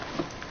 Bye.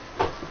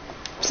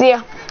 See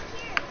ya.